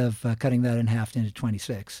instead of cutting that in half into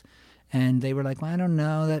 26. And they were like, well, I don't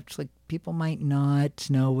know. That's like, people might not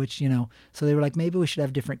know which, So they were like, maybe we should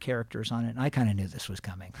have different characters on it. And I kind of knew this was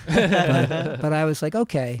coming. but I was like,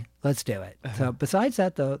 okay, let's do it. So besides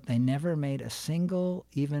that, though, they never made a single,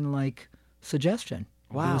 even like, suggestion.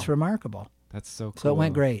 Wow. It was remarkable. That's so cool. So it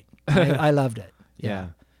went great. I loved it. Yeah.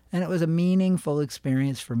 And it was a meaningful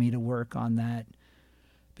experience for me to work on that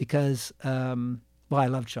because, I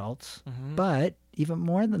loved Schulz. But even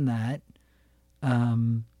more than that,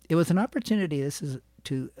 it was an opportunity,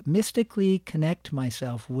 to mystically connect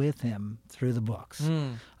myself with him through the books.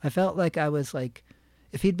 I felt like I was like,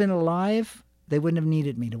 if he'd been alive, they wouldn't have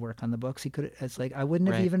needed me to work on the books. It's like, I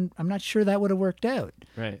wouldn't have even, I'm not sure that would have worked out.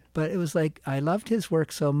 Right. But it was like, I loved his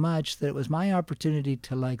work so much that it was my opportunity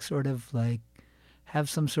to like, sort of like, have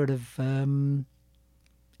some sort of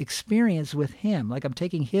experience with him. Like I'm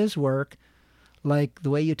taking his work like the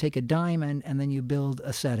way you take a diamond and then you build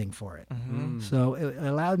a setting for it. So it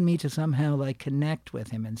allowed me to somehow like connect with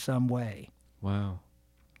him in some way. Wow.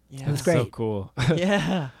 Yeah. It was great. So cool.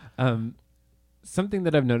 Yeah. something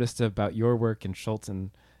that I've noticed about your work in Schultz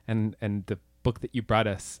and the book that you brought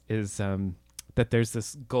us is that there's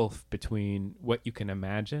this gulf between what you can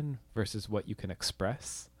imagine versus what you can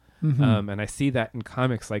express. And I see that in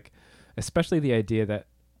comics, like especially the idea that,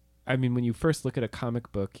 I mean, when you first look at a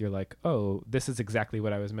comic book, you're like, oh, this is exactly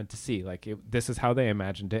what I was meant to see. Like, this is how they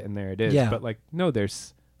imagined it, and there it is. Yeah. But like, no,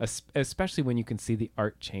 there's especially when you can see the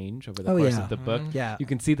art change over the course of the book, you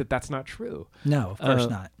can see that that's not true. No, of course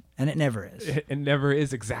not. And it never is. It never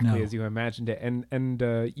is exactly as you imagined it. And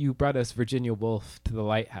you brought us Virginia Woolf to the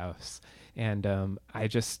Lighthouse. And I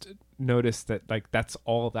just noticed that, like, that's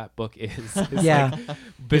all that book is. Yeah, like,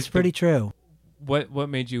 it's pretty true. What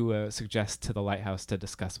made you suggest to the Lighthouse to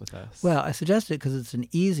discuss with us? Well, I suggested it because it's an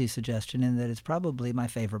easy suggestion in that it's probably my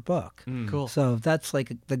favorite book. Cool. So that's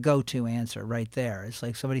like the go-to answer right there. It's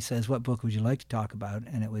like somebody says, what book would you like to talk about?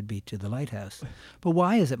 And it would be To the Lighthouse. But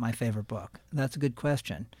why is it my favorite book? That's a good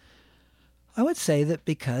question. I would say that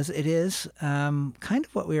because it is kind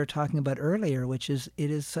of what we were talking about earlier, which is it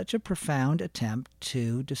is such a profound attempt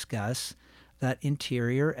to discuss that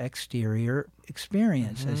interior-exterior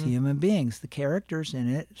experience as human beings. The characters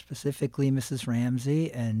in it, specifically Mrs.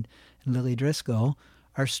 Ramsay and Lily Driscoll,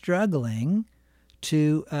 are struggling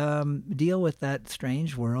to deal with that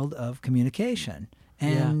strange world of communication.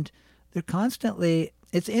 And they're constantly...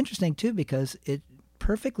 It's interesting, too, because it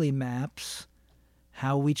perfectly maps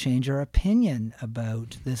how we change our opinion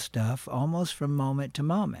about this stuff almost from moment to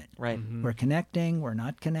moment. Right. We're connecting, we're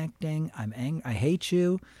not connecting, I'm angry, I hate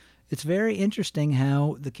you. It's very interesting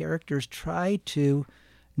how the characters try to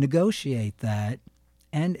negotiate that.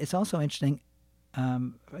 And it's also interesting,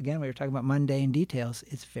 again, we were talking about mundane details.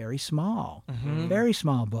 It's very small, very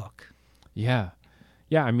small book. Yeah.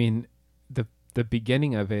 I mean, the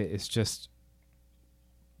beginning of it is just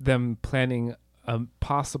them planning a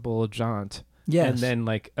possible jaunt. Yes. And then,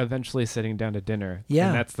 like, eventually sitting down to dinner. Yeah.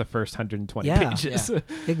 And that's the first 120 pages. Yeah.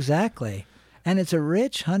 Exactly. And it's a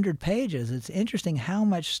rich 100 pages. It's interesting how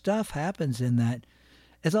much stuff happens in that.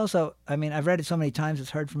 It's also, I mean, I've read it so many times,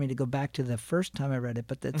 it's hard for me to go back to the first time I read it,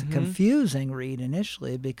 but it's a confusing read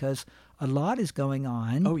initially because a lot is going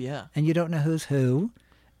on. Oh, yeah. And you don't know who's who.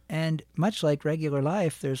 And much like regular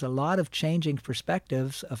life, there's a lot of changing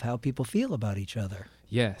perspectives of how people feel about each other.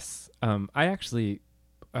 Yes. I actually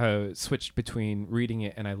switched between reading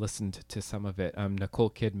it and I listened to some of it. Nicole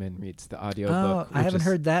Kidman reads the audiobook. I haven't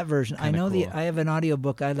heard that version. I know cool. I have an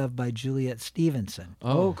audiobook I love by Juliet Stevenson.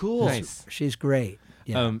 Oh, cool. Nice. She's great.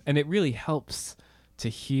 Yeah. And it really helps to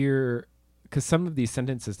hear, because some of these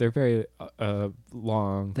sentences, they're very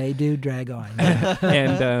long. They do drag on.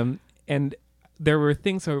 And there were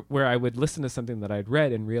things where I would listen to something that I'd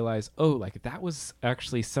read and realize, oh, like that was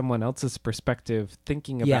actually someone else's perspective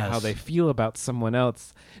thinking about how they feel about someone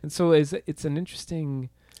else. And so it's an interesting...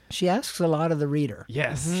 She asks a lot of the reader.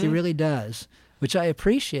 Yes. She really does, which I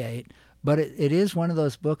appreciate. But it is one of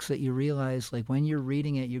those books that you realize, like, when you're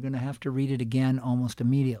reading it, you're going to have to read it again almost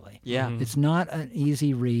immediately. Yeah. It's not an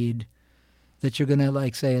easy read that you're going to,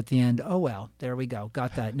 like, say at the end, oh, well, there we go.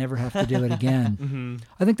 Got that. Never have to do it again.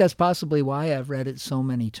 I think that's possibly why I've read it so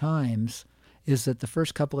many times, is that the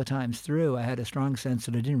first couple of times through, I had a strong sense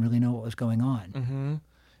that I didn't really know what was going on.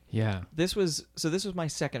 Yeah. This was my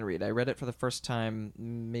second read. I read it for the first time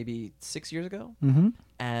maybe 6 years ago.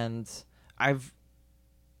 And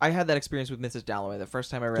I had that experience with Mrs. Dalloway. The first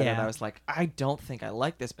time I read it, I was like, I don't think I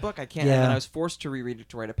like this book. I can't. And then I was forced to reread it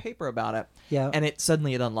to write a paper about it. Yeah. And it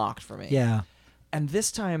unlocked for me. Yeah. And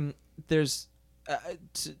this time, there's,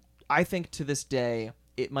 I think to this day,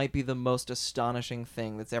 it might be the most astonishing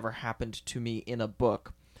thing that's ever happened to me in a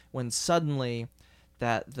book, when suddenly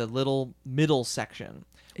the little middle section,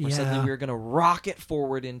 where suddenly we were going to rocket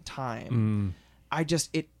forward in time.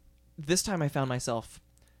 This time I found myself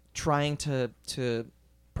trying to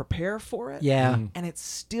prepare for it. Yeah. And it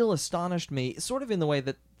still astonished me, sort of in the way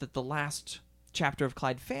that the last chapter of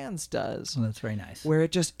CLYDE Fans does. Well, that's very nice. Where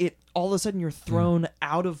it all of a sudden you're thrown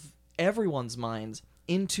out of everyone's minds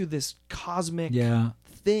into this cosmic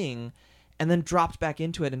thing, and then dropped back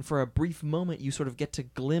into it, and for a brief moment you sort of get to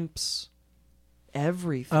glimpse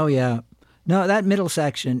everything. Oh, yeah. No, that middle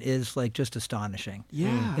section is, like, just astonishing.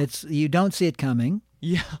 Yeah. You don't see it coming.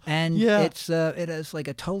 Yeah. And it has, like,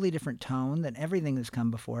 a totally different tone than everything that's come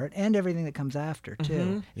before it, and everything that comes after,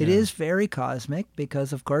 too. It is very cosmic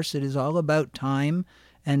because, of course, it is all about time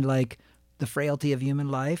and, like, the frailty of human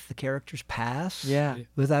life. The characters pass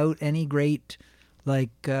without any great, like,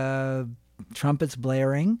 trumpets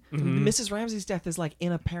blaring. Mrs. Ramsay's death is, like,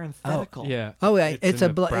 in a parenthetical.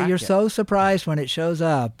 You're so surprised when it shows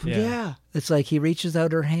up. Yeah. It's like he reaches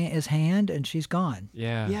out his hand and she's gone.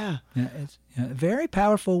 Yeah. It's very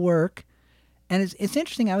powerful work. And it's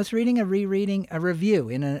interesting. I was reading a review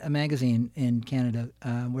in a magazine in Canada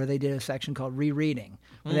where they did a section called Rereading,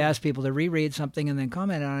 where they asked people to reread something and then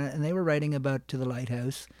comment on it. And they were writing about To the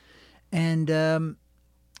Lighthouse. And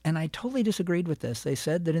I totally disagreed with this. They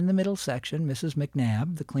said that in the middle section, Mrs.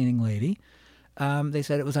 McNabb, the cleaning lady, they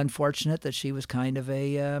said it was unfortunate that she was kind of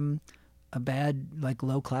a bad, like,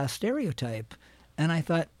 low-class stereotype. And I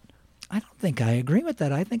thought, I don't think I agree with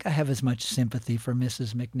that. I think I have as much sympathy for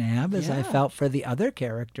Mrs. McNabb as I felt for the other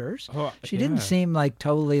characters. She didn't seem like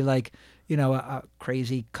totally like, a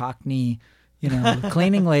crazy Cockney,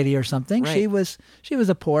 cleaning lady or something. Right. She was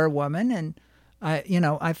a poor woman, and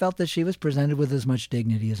I felt that she was presented with as much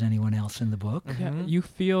dignity as anyone else in the book. Yeah, you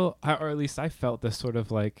feel, or at least I felt this sort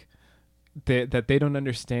of like that they don't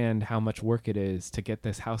understand how much work it is to get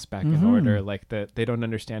this house back in order. Like that they don't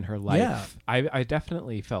understand her life. Yeah. I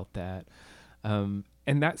definitely felt that. And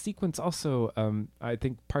that sequence also, I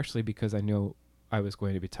think partially because I know I was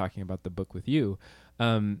going to be talking about the book with you.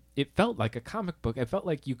 It felt like a comic book. It felt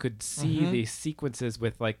like you could see these sequences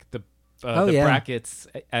with like the brackets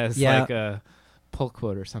as like a pull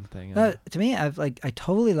quote or something. To me, I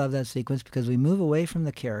totally love that sequence because we move away from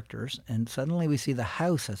the characters and suddenly we see the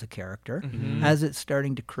house as a character as it's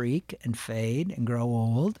starting to creak and fade and grow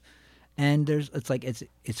old. And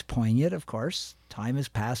it's poignant, of course. Time has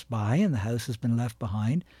passed by and the house has been left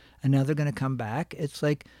behind, and now they're going to come back. It's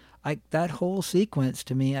like that whole sequence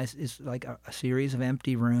to me is like a series of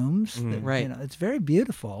empty rooms. That, Right. It's very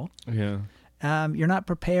beautiful. Yeah. You're not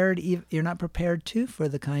prepared. You're not prepared too for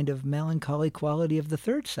the kind of melancholy quality of the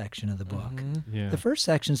third section of the book. Yeah. The first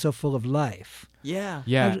section is so full of life. Yeah.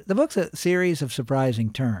 Yeah. The book's a series of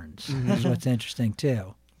surprising turns. Is what's interesting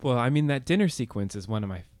too. Well, I mean, that dinner sequence is one of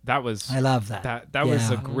my. I love that. That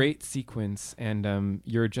was a great sequence, and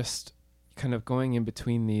you're just kind of going in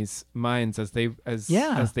between these minds as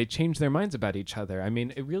they change their minds about each other. I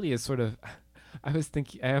mean, it really is sort of. I was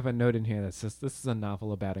thinking. I have a note in here that says this is a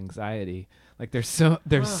novel about anxiety. Like there is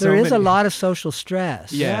a lot of social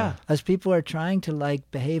stress. Yeah. As people are trying to like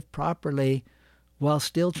behave properly, while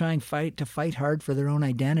still trying to fight hard for their own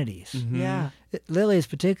identities. Yeah. Lily is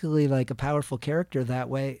particularly like a powerful character that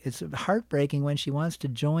way. It's heartbreaking when she wants to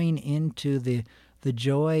join into the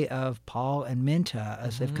joy of Paul and Minta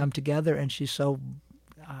as they've come together, and she's so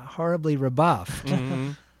horribly rebuffed.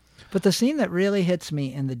 But the scene that really hits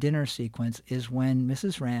me in the dinner sequence is when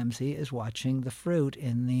Mrs. Ramsay is watching the fruit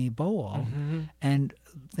in the bowl and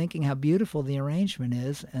thinking how beautiful the arrangement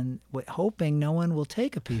is and hoping no one will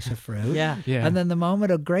take a piece of fruit. Yeah. And then the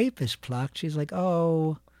moment a grape is plucked, she's like,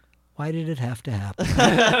 oh, why did it have to happen?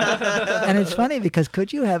 And it's funny because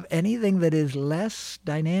could you have anything that is less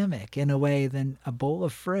dynamic in a way than a bowl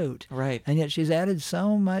of fruit? Right. And yet she's added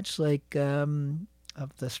so much like...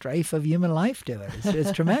 of the strife of human life to it.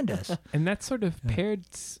 It's tremendous. And that's sort of paired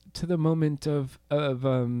to the moment of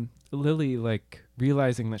Lily like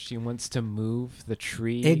realizing that she wants to move the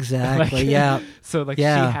tree. Exactly. So like she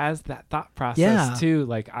has that thought process too.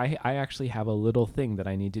 Like I actually have a little thing that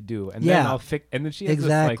I need to do, and then I'll fix. And then she has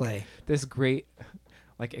this great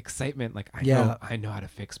like excitement. Like I know how to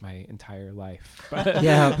fix my entire life.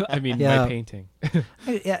 I mean my painting.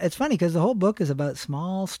 It's funny because the whole book is about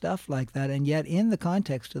small stuff like that, and yet in the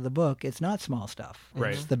context of the book, it's not small stuff.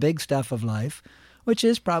 Right. It's the big stuff of life, which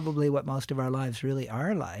is probably what most of our lives really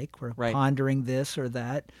are like. We're pondering this or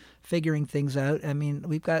that, figuring things out. I mean,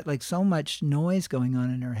 we've got like so much noise going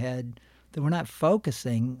on in our head that we're not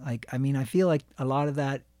focusing. Like, I mean, I feel like a lot of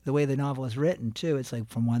that, the way the novel is written too, it's like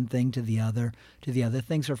from one thing to the other.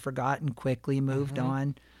 Things are forgotten quickly, moved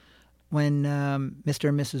on. When Mr.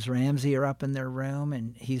 and Mrs. Ramsay are up in their room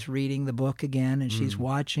and he's reading the book again and she's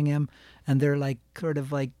watching him, and they're like sort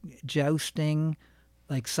of like jousting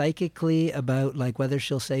like psychically about like whether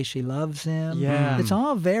she'll say she loves him. Yeah. It's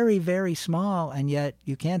all very, very small, and yet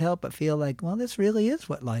you can't help but feel like, well, this really is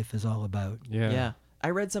what life is all about. Yeah. I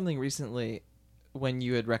read something recently when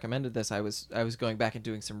you had recommended this. I was going back and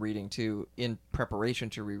doing some reading too in preparation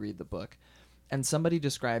to reread the book, and somebody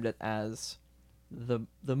described it as the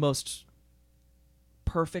most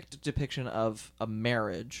perfect depiction of a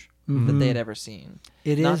marriage that they had ever seen.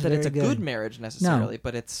 It Not is that it's a very good marriage necessarily,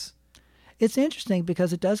 but it's interesting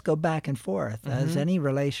because it does go back and forth, as any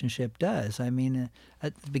relationship does. I mean,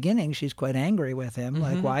 at the beginning, she's quite angry with him.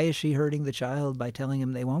 Like, why is she hurting the child by telling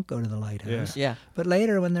him they won't go to the lighthouse? Yeah. But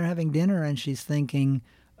later, when they're having dinner and she's thinking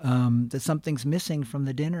that something's missing from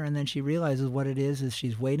the dinner, and then she realizes what it is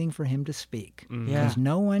she's waiting for him to speak. Because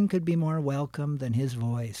no one could be more welcome than his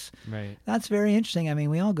voice. Right. That's very interesting. I mean,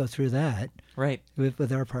 we all go through that. Right.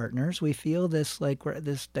 With our partners, we feel this like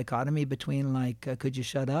this dichotomy between like could you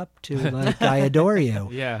shut up to like I adore you.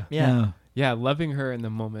 Yeah. Yeah. Yeah, loving her in the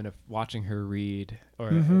moment of watching her read,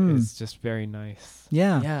 or is just very nice.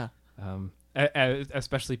 Yeah. Yeah.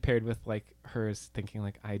 Especially paired with like hers thinking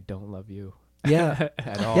like, I don't love you. Yeah.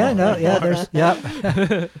 At all. Yeah. No. Yeah. There's.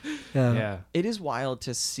 Yeah. Yeah. It is wild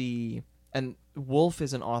to see, and Woolf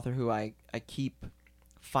is an author who I keep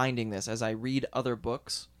finding this as I read other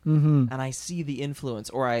books, and I see the influence,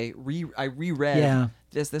 or I reread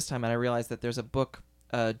this time, and I realized that there's a book,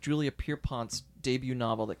 Julia Pierpont's debut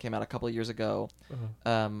novel that came out a couple of years ago,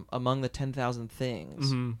 Among the 10,000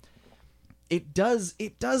 Things. It does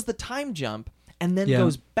the time jump and then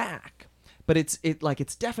goes back, but it's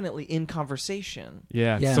definitely in conversation.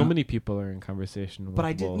 Yeah. So many people are in conversation with But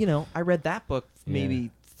I Woolf. did, I read that book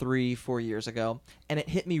maybe 3-4 years ago, and it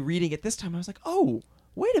hit me reading it this time. I was like, oh,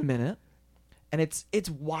 wait a minute. And it's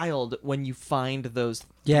wild when you find those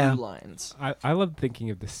through lines. I love thinking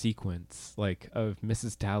of the sequence, like of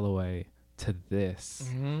Mrs. Dalloway to this,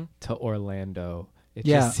 to Orlando. It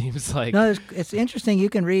just seems like... No, it's interesting. You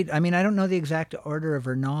can read... I mean, I don't know the exact order of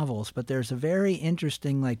her novels, but there's a very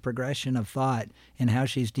interesting like progression of thought in how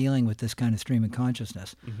she's dealing with this kind of stream of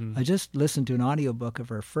consciousness. I just listened to an audiobook of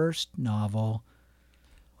her first novel.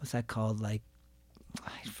 What's that called? Like,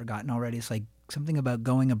 I've forgotten already. It's like something about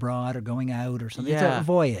going abroad or going out or something. Yeah. It's a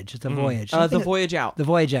voyage. It's a voyage. The Voyage Out. The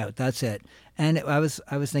Voyage Out. That's it. And I was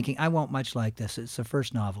thinking, I won't much like this. It's the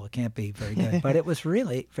first novel. It can't be very good. But it was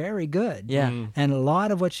really very good. Yeah. And a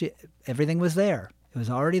lot of everything was there. It was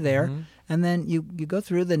already there. And then you go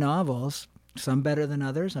through the novels, some better than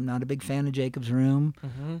others. I'm not a big fan of Jacob's Room,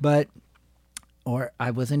 or I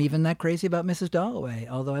wasn't even that crazy about Mrs. Dalloway,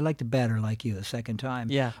 although I liked it better, like you, the second time.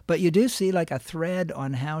 Yeah. But you do see like a thread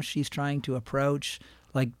on how she's trying to approach,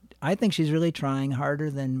 like, I think she's really trying harder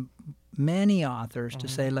than many authors to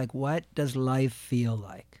say, like, what does life feel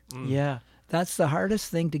like? Yeah. That's the hardest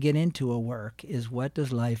thing to get into a work, is what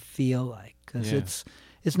does life feel like? Because it's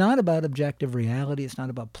not about objective reality. It's not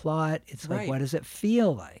about plot. It's like, what does it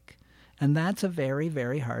feel like? And that's a very,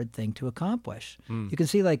 very hard thing to accomplish. You can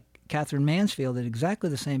see, like, Catherine Mansfield at exactly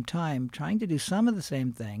the same time trying to do some of the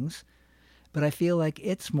same things, but I feel like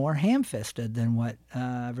it's more ham-fisted than what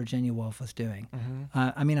Virginia Woolf was doing.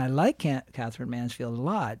 I mean, I like Catherine Mansfield a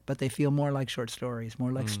lot, but they feel more like short stories,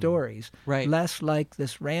 more like stories, less like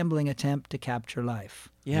this rambling attempt to capture life.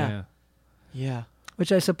 Yeah.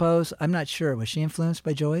 Which I suppose, I'm not sure, was she influenced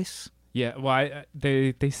by Joyce? Yeah, well,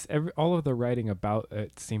 all of the writing about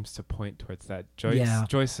it seems to point towards that.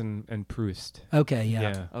 Joyce and Proust. Okay,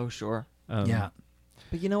 yeah. Oh, sure. Yeah.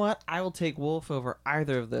 But you know what? I will take Woolf over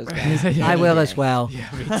either of those guys. I will as well. Yeah,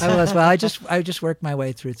 I will as well. I just worked my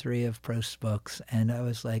way through 3 of Proust's books, and I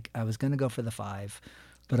was like, I was going to go for the 5,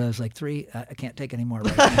 but I was like, 3, I can't take any more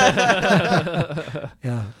right now.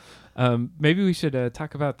 Yeah. Maybe we should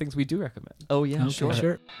talk about things we do recommend. Oh, yeah, Okay,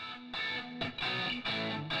 sure.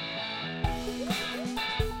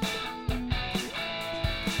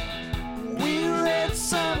 We read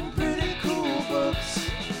some pretty cool books.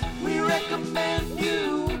 We recommend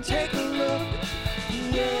you take a look.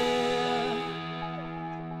 Yeah.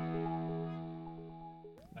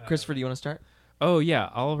 Christopher, do you want to start? Oh yeah,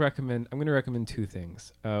 I'm going to recommend 2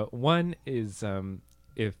 things. One is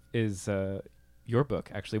your book,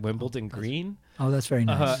 actually, Wimbledon Green. Oh, that's very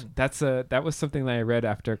nice. That was something that I read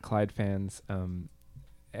after CLYDE fans,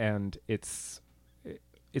 and it's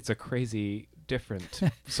a crazy different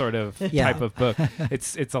sort of type of book.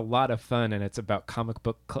 It's a lot of fun, and it's about comic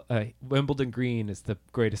book. Wimbledon Green is the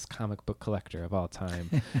greatest comic book collector of all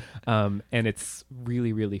time, and it's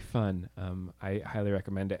really, really fun. I highly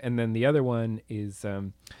recommend it. And then the other one is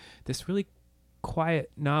this really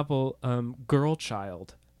quiet novel, Girl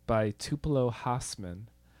Child, by Tupelo Hassman.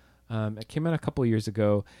 It came out a couple years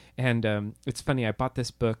ago, and it's funny, I bought this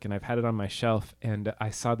book and I've had it on my shelf, and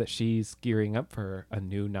I saw that she's gearing up for a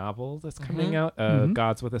new novel that's coming out,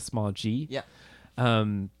 Gods with a Small G. Yeah.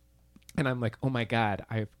 And I'm like, oh my God,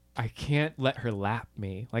 I can't let her lap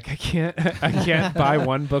me. Like I can't buy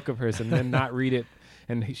one book of hers and then not read it.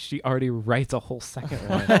 And she already writes a whole second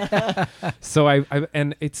one. So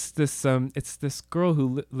and it's this girl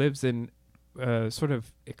who lives in sort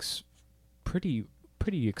of pretty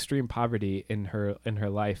extreme poverty in her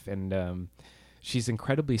life, and she's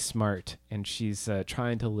incredibly smart, and she's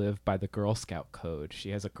trying to live by the Girl Scout code. She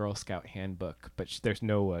has a Girl Scout handbook, but there's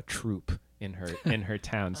no troop in her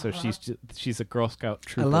town, so she's a Girl Scout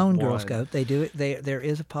troop. A lone Girl one. Scout. They do it. There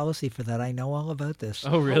is a policy for that. I know all about this.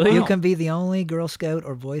 Oh, really? You can be the only Girl Scout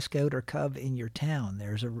or Boy Scout or Cub in your town.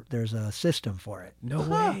 There's a system for it. No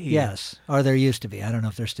way. Yes, or there used to be. I don't know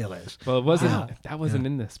if there still is. Well, it wasn't. Wow. That wasn't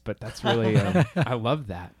in this, but that's really. I love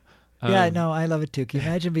that. Yeah, no, I love it too. Can you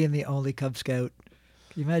imagine being the only Cub Scout?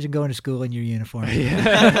 you imagine going to school in your uniform?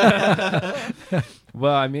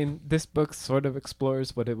 Well, I mean, this book sort of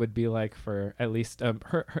explores what it would be like for at least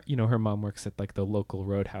her mom works at like the local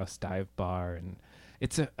Roadhouse dive bar, and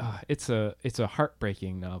it's a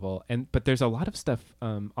heartbreaking novel. But there's a lot of stuff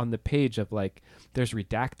on the page of like there's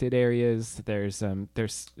redacted areas.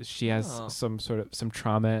 She has some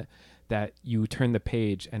trauma that you turn the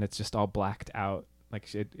page and it's just all blacked out. Like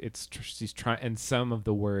she's trying, and some of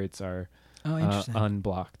the words are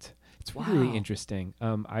unblocked. It's really interesting.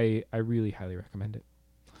 I really highly recommend it.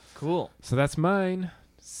 Cool. So that's mine.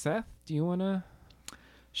 Seth, do you want to?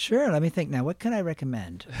 Sure. Let me think now. What can I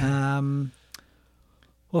recommend?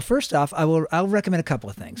 Well, first off, I'll recommend a couple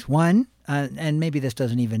of things. One, and maybe this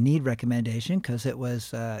doesn't even need recommendation because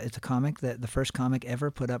it's a comic the first comic ever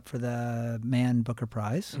put up for the Man Booker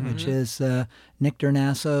Prize, which is Nick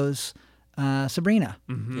Dornasso's Sabrina,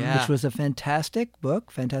 which was a fantastic book,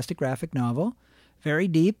 fantastic graphic novel, very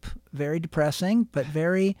deep, very depressing, but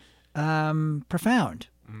very profound.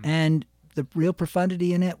 And the real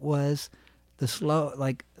profundity in it was the slow,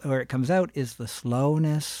 like where it comes out is the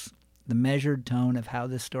slowness, the measured tone of how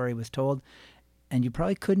this story was told. And you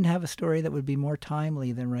probably couldn't have a story that would be more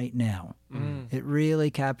timely than right now. It really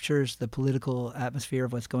captures the political atmosphere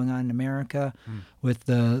of what's going on in America with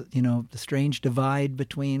the strange divide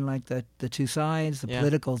between like the two sides, the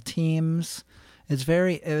political teams. It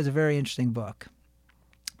was a very interesting book.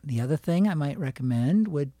 The other thing I might recommend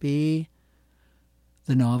would be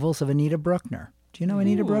the novels of Anita Bruckner. Do you know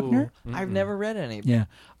Anita Bruckner? I've never read any. Yeah.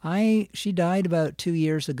 She died about 2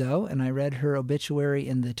 years ago, and I read her obituary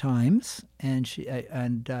in the Times, and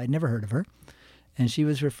I'd never heard of her. And she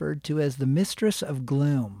was referred to as the Mistress of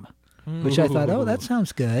Gloom, which I thought, that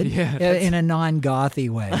sounds good, in a non-gothy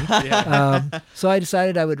way. So I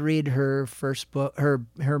decided I would read her first book,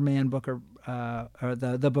 her Man Booker, or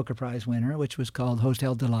the Booker Prize winner, which was called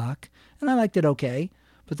Hotel de Lac, and I liked it okay.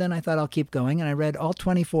 But then I thought I'll keep going, and I read all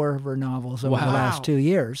 24 of her novels over the last 2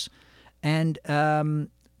 years, and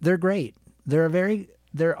they're great.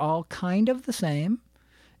 They're all kind of the same,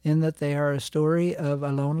 in that they are a story of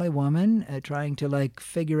a lonely woman trying to like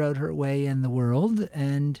figure out her way in the world,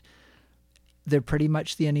 and they're pretty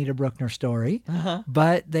much the Anita Bruckner story.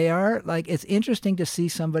 But they are like, it's interesting to see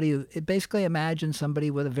somebody. It basically imagines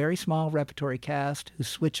somebody with a very small repertory cast who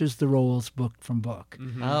switches the roles book from book.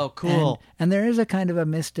 Oh, cool. And there is a kind of a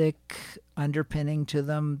mystic underpinning to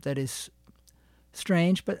them that is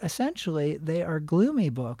strange, but essentially they are gloomy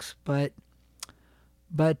books, but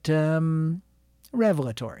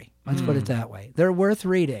revelatory. Let's put it that way. They're worth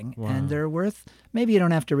reading, and they're worth. Maybe you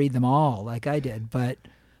don't have to read them all like I did, but.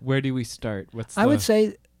 Where do we start? I would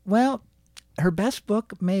say, well, her best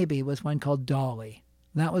book maybe was one called Dolly.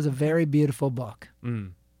 That was a very beautiful book.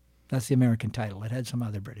 That's the American title. It had some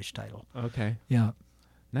other British title. Okay. Yeah.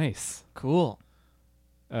 Nice. Cool.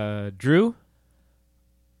 Drew?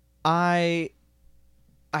 I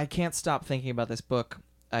can't stop thinking about this book.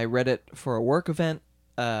 I read it for a work event.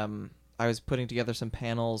 I was putting together some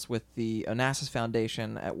panels with the Onassis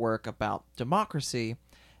Foundation at work about democracy.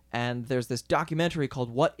 And there's this documentary called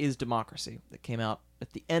What is Democracy that came out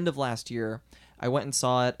at the end of last year. I went and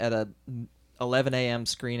saw it at a 11 a.m.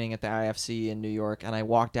 screening at the IFC in New York, and I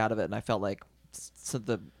walked out of it, and I felt like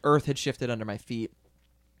the earth had shifted under my feet.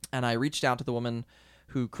 And I reached out to the woman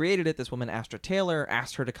who created it, this woman, Astra Taylor,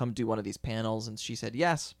 asked her to come do one of these panels, and she said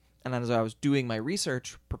yes. And as I was doing my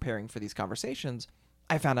research, preparing for these conversations,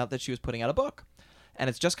 I found out that she was putting out a book. And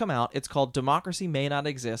it's just come out. It's called Democracy May Not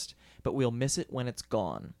Exist, but We'll Miss It When It's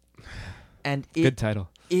Gone. And good title.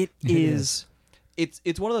 It is.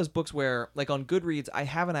 It's one of those books where, like on Goodreads, I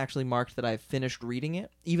haven't actually marked that I've finished reading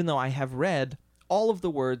it, even though I have read all of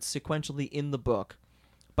the words sequentially in the book.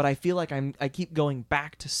 But I feel like I keep going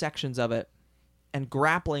back to sections of it and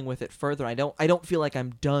grappling with it further. I don't feel like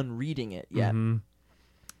I'm done reading it yet.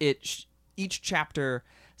 Each chapter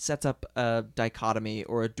sets up a dichotomy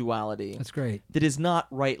or a duality. That's great. That is not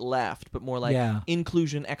right-left, but more like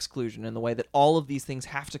inclusion-exclusion, in the way that all of these things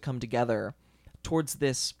have to come together towards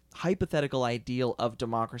this hypothetical ideal of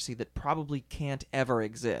democracy that probably can't ever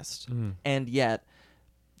exist. And yet,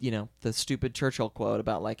 the stupid Churchill quote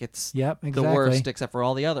about like it's the worst except for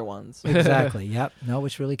all the other ones. Exactly. Yep. No,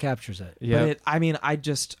 which really captures it. Yeah. But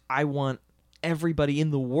I want everybody in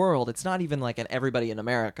the world. It's not even like an everybody in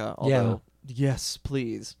America, although yes,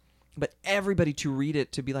 please. But everybody to read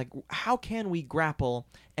it, to be like, how can we grapple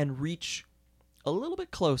and reach a little bit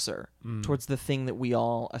closer towards the thing that we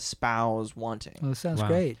all espouse wanting? Well, it sounds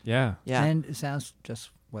great. Yeah. And it sounds just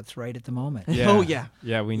what's right at the moment. Yeah. Oh, yeah.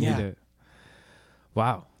 Yeah, we need it.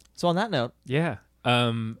 Wow. So on that note. Yeah.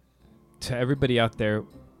 To everybody out there,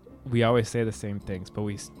 we always say the same things, but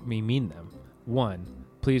we mean them. 1,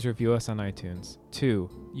 please review us on iTunes. 2,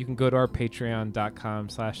 you can go to our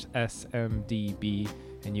patreon.com/smdb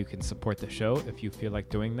and you can support the show if you feel like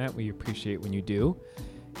doing that. We appreciate when you do.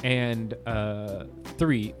 And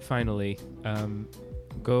 3, finally,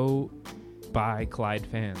 go buy CLYDE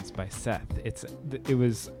Fans by Seth. It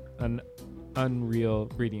was an unreal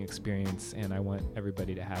reading experience, and I want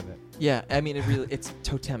everybody to have it. Yeah, I mean, it's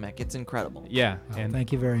totemic. It's incredible. Yeah, and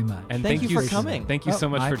thank you very much. And thank you for coming. Thank you so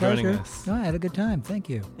much for joining us. No, I had a good time. Thank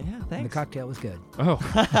you. Yeah, And the thanks. cocktail was good. Oh,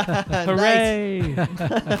 hooray!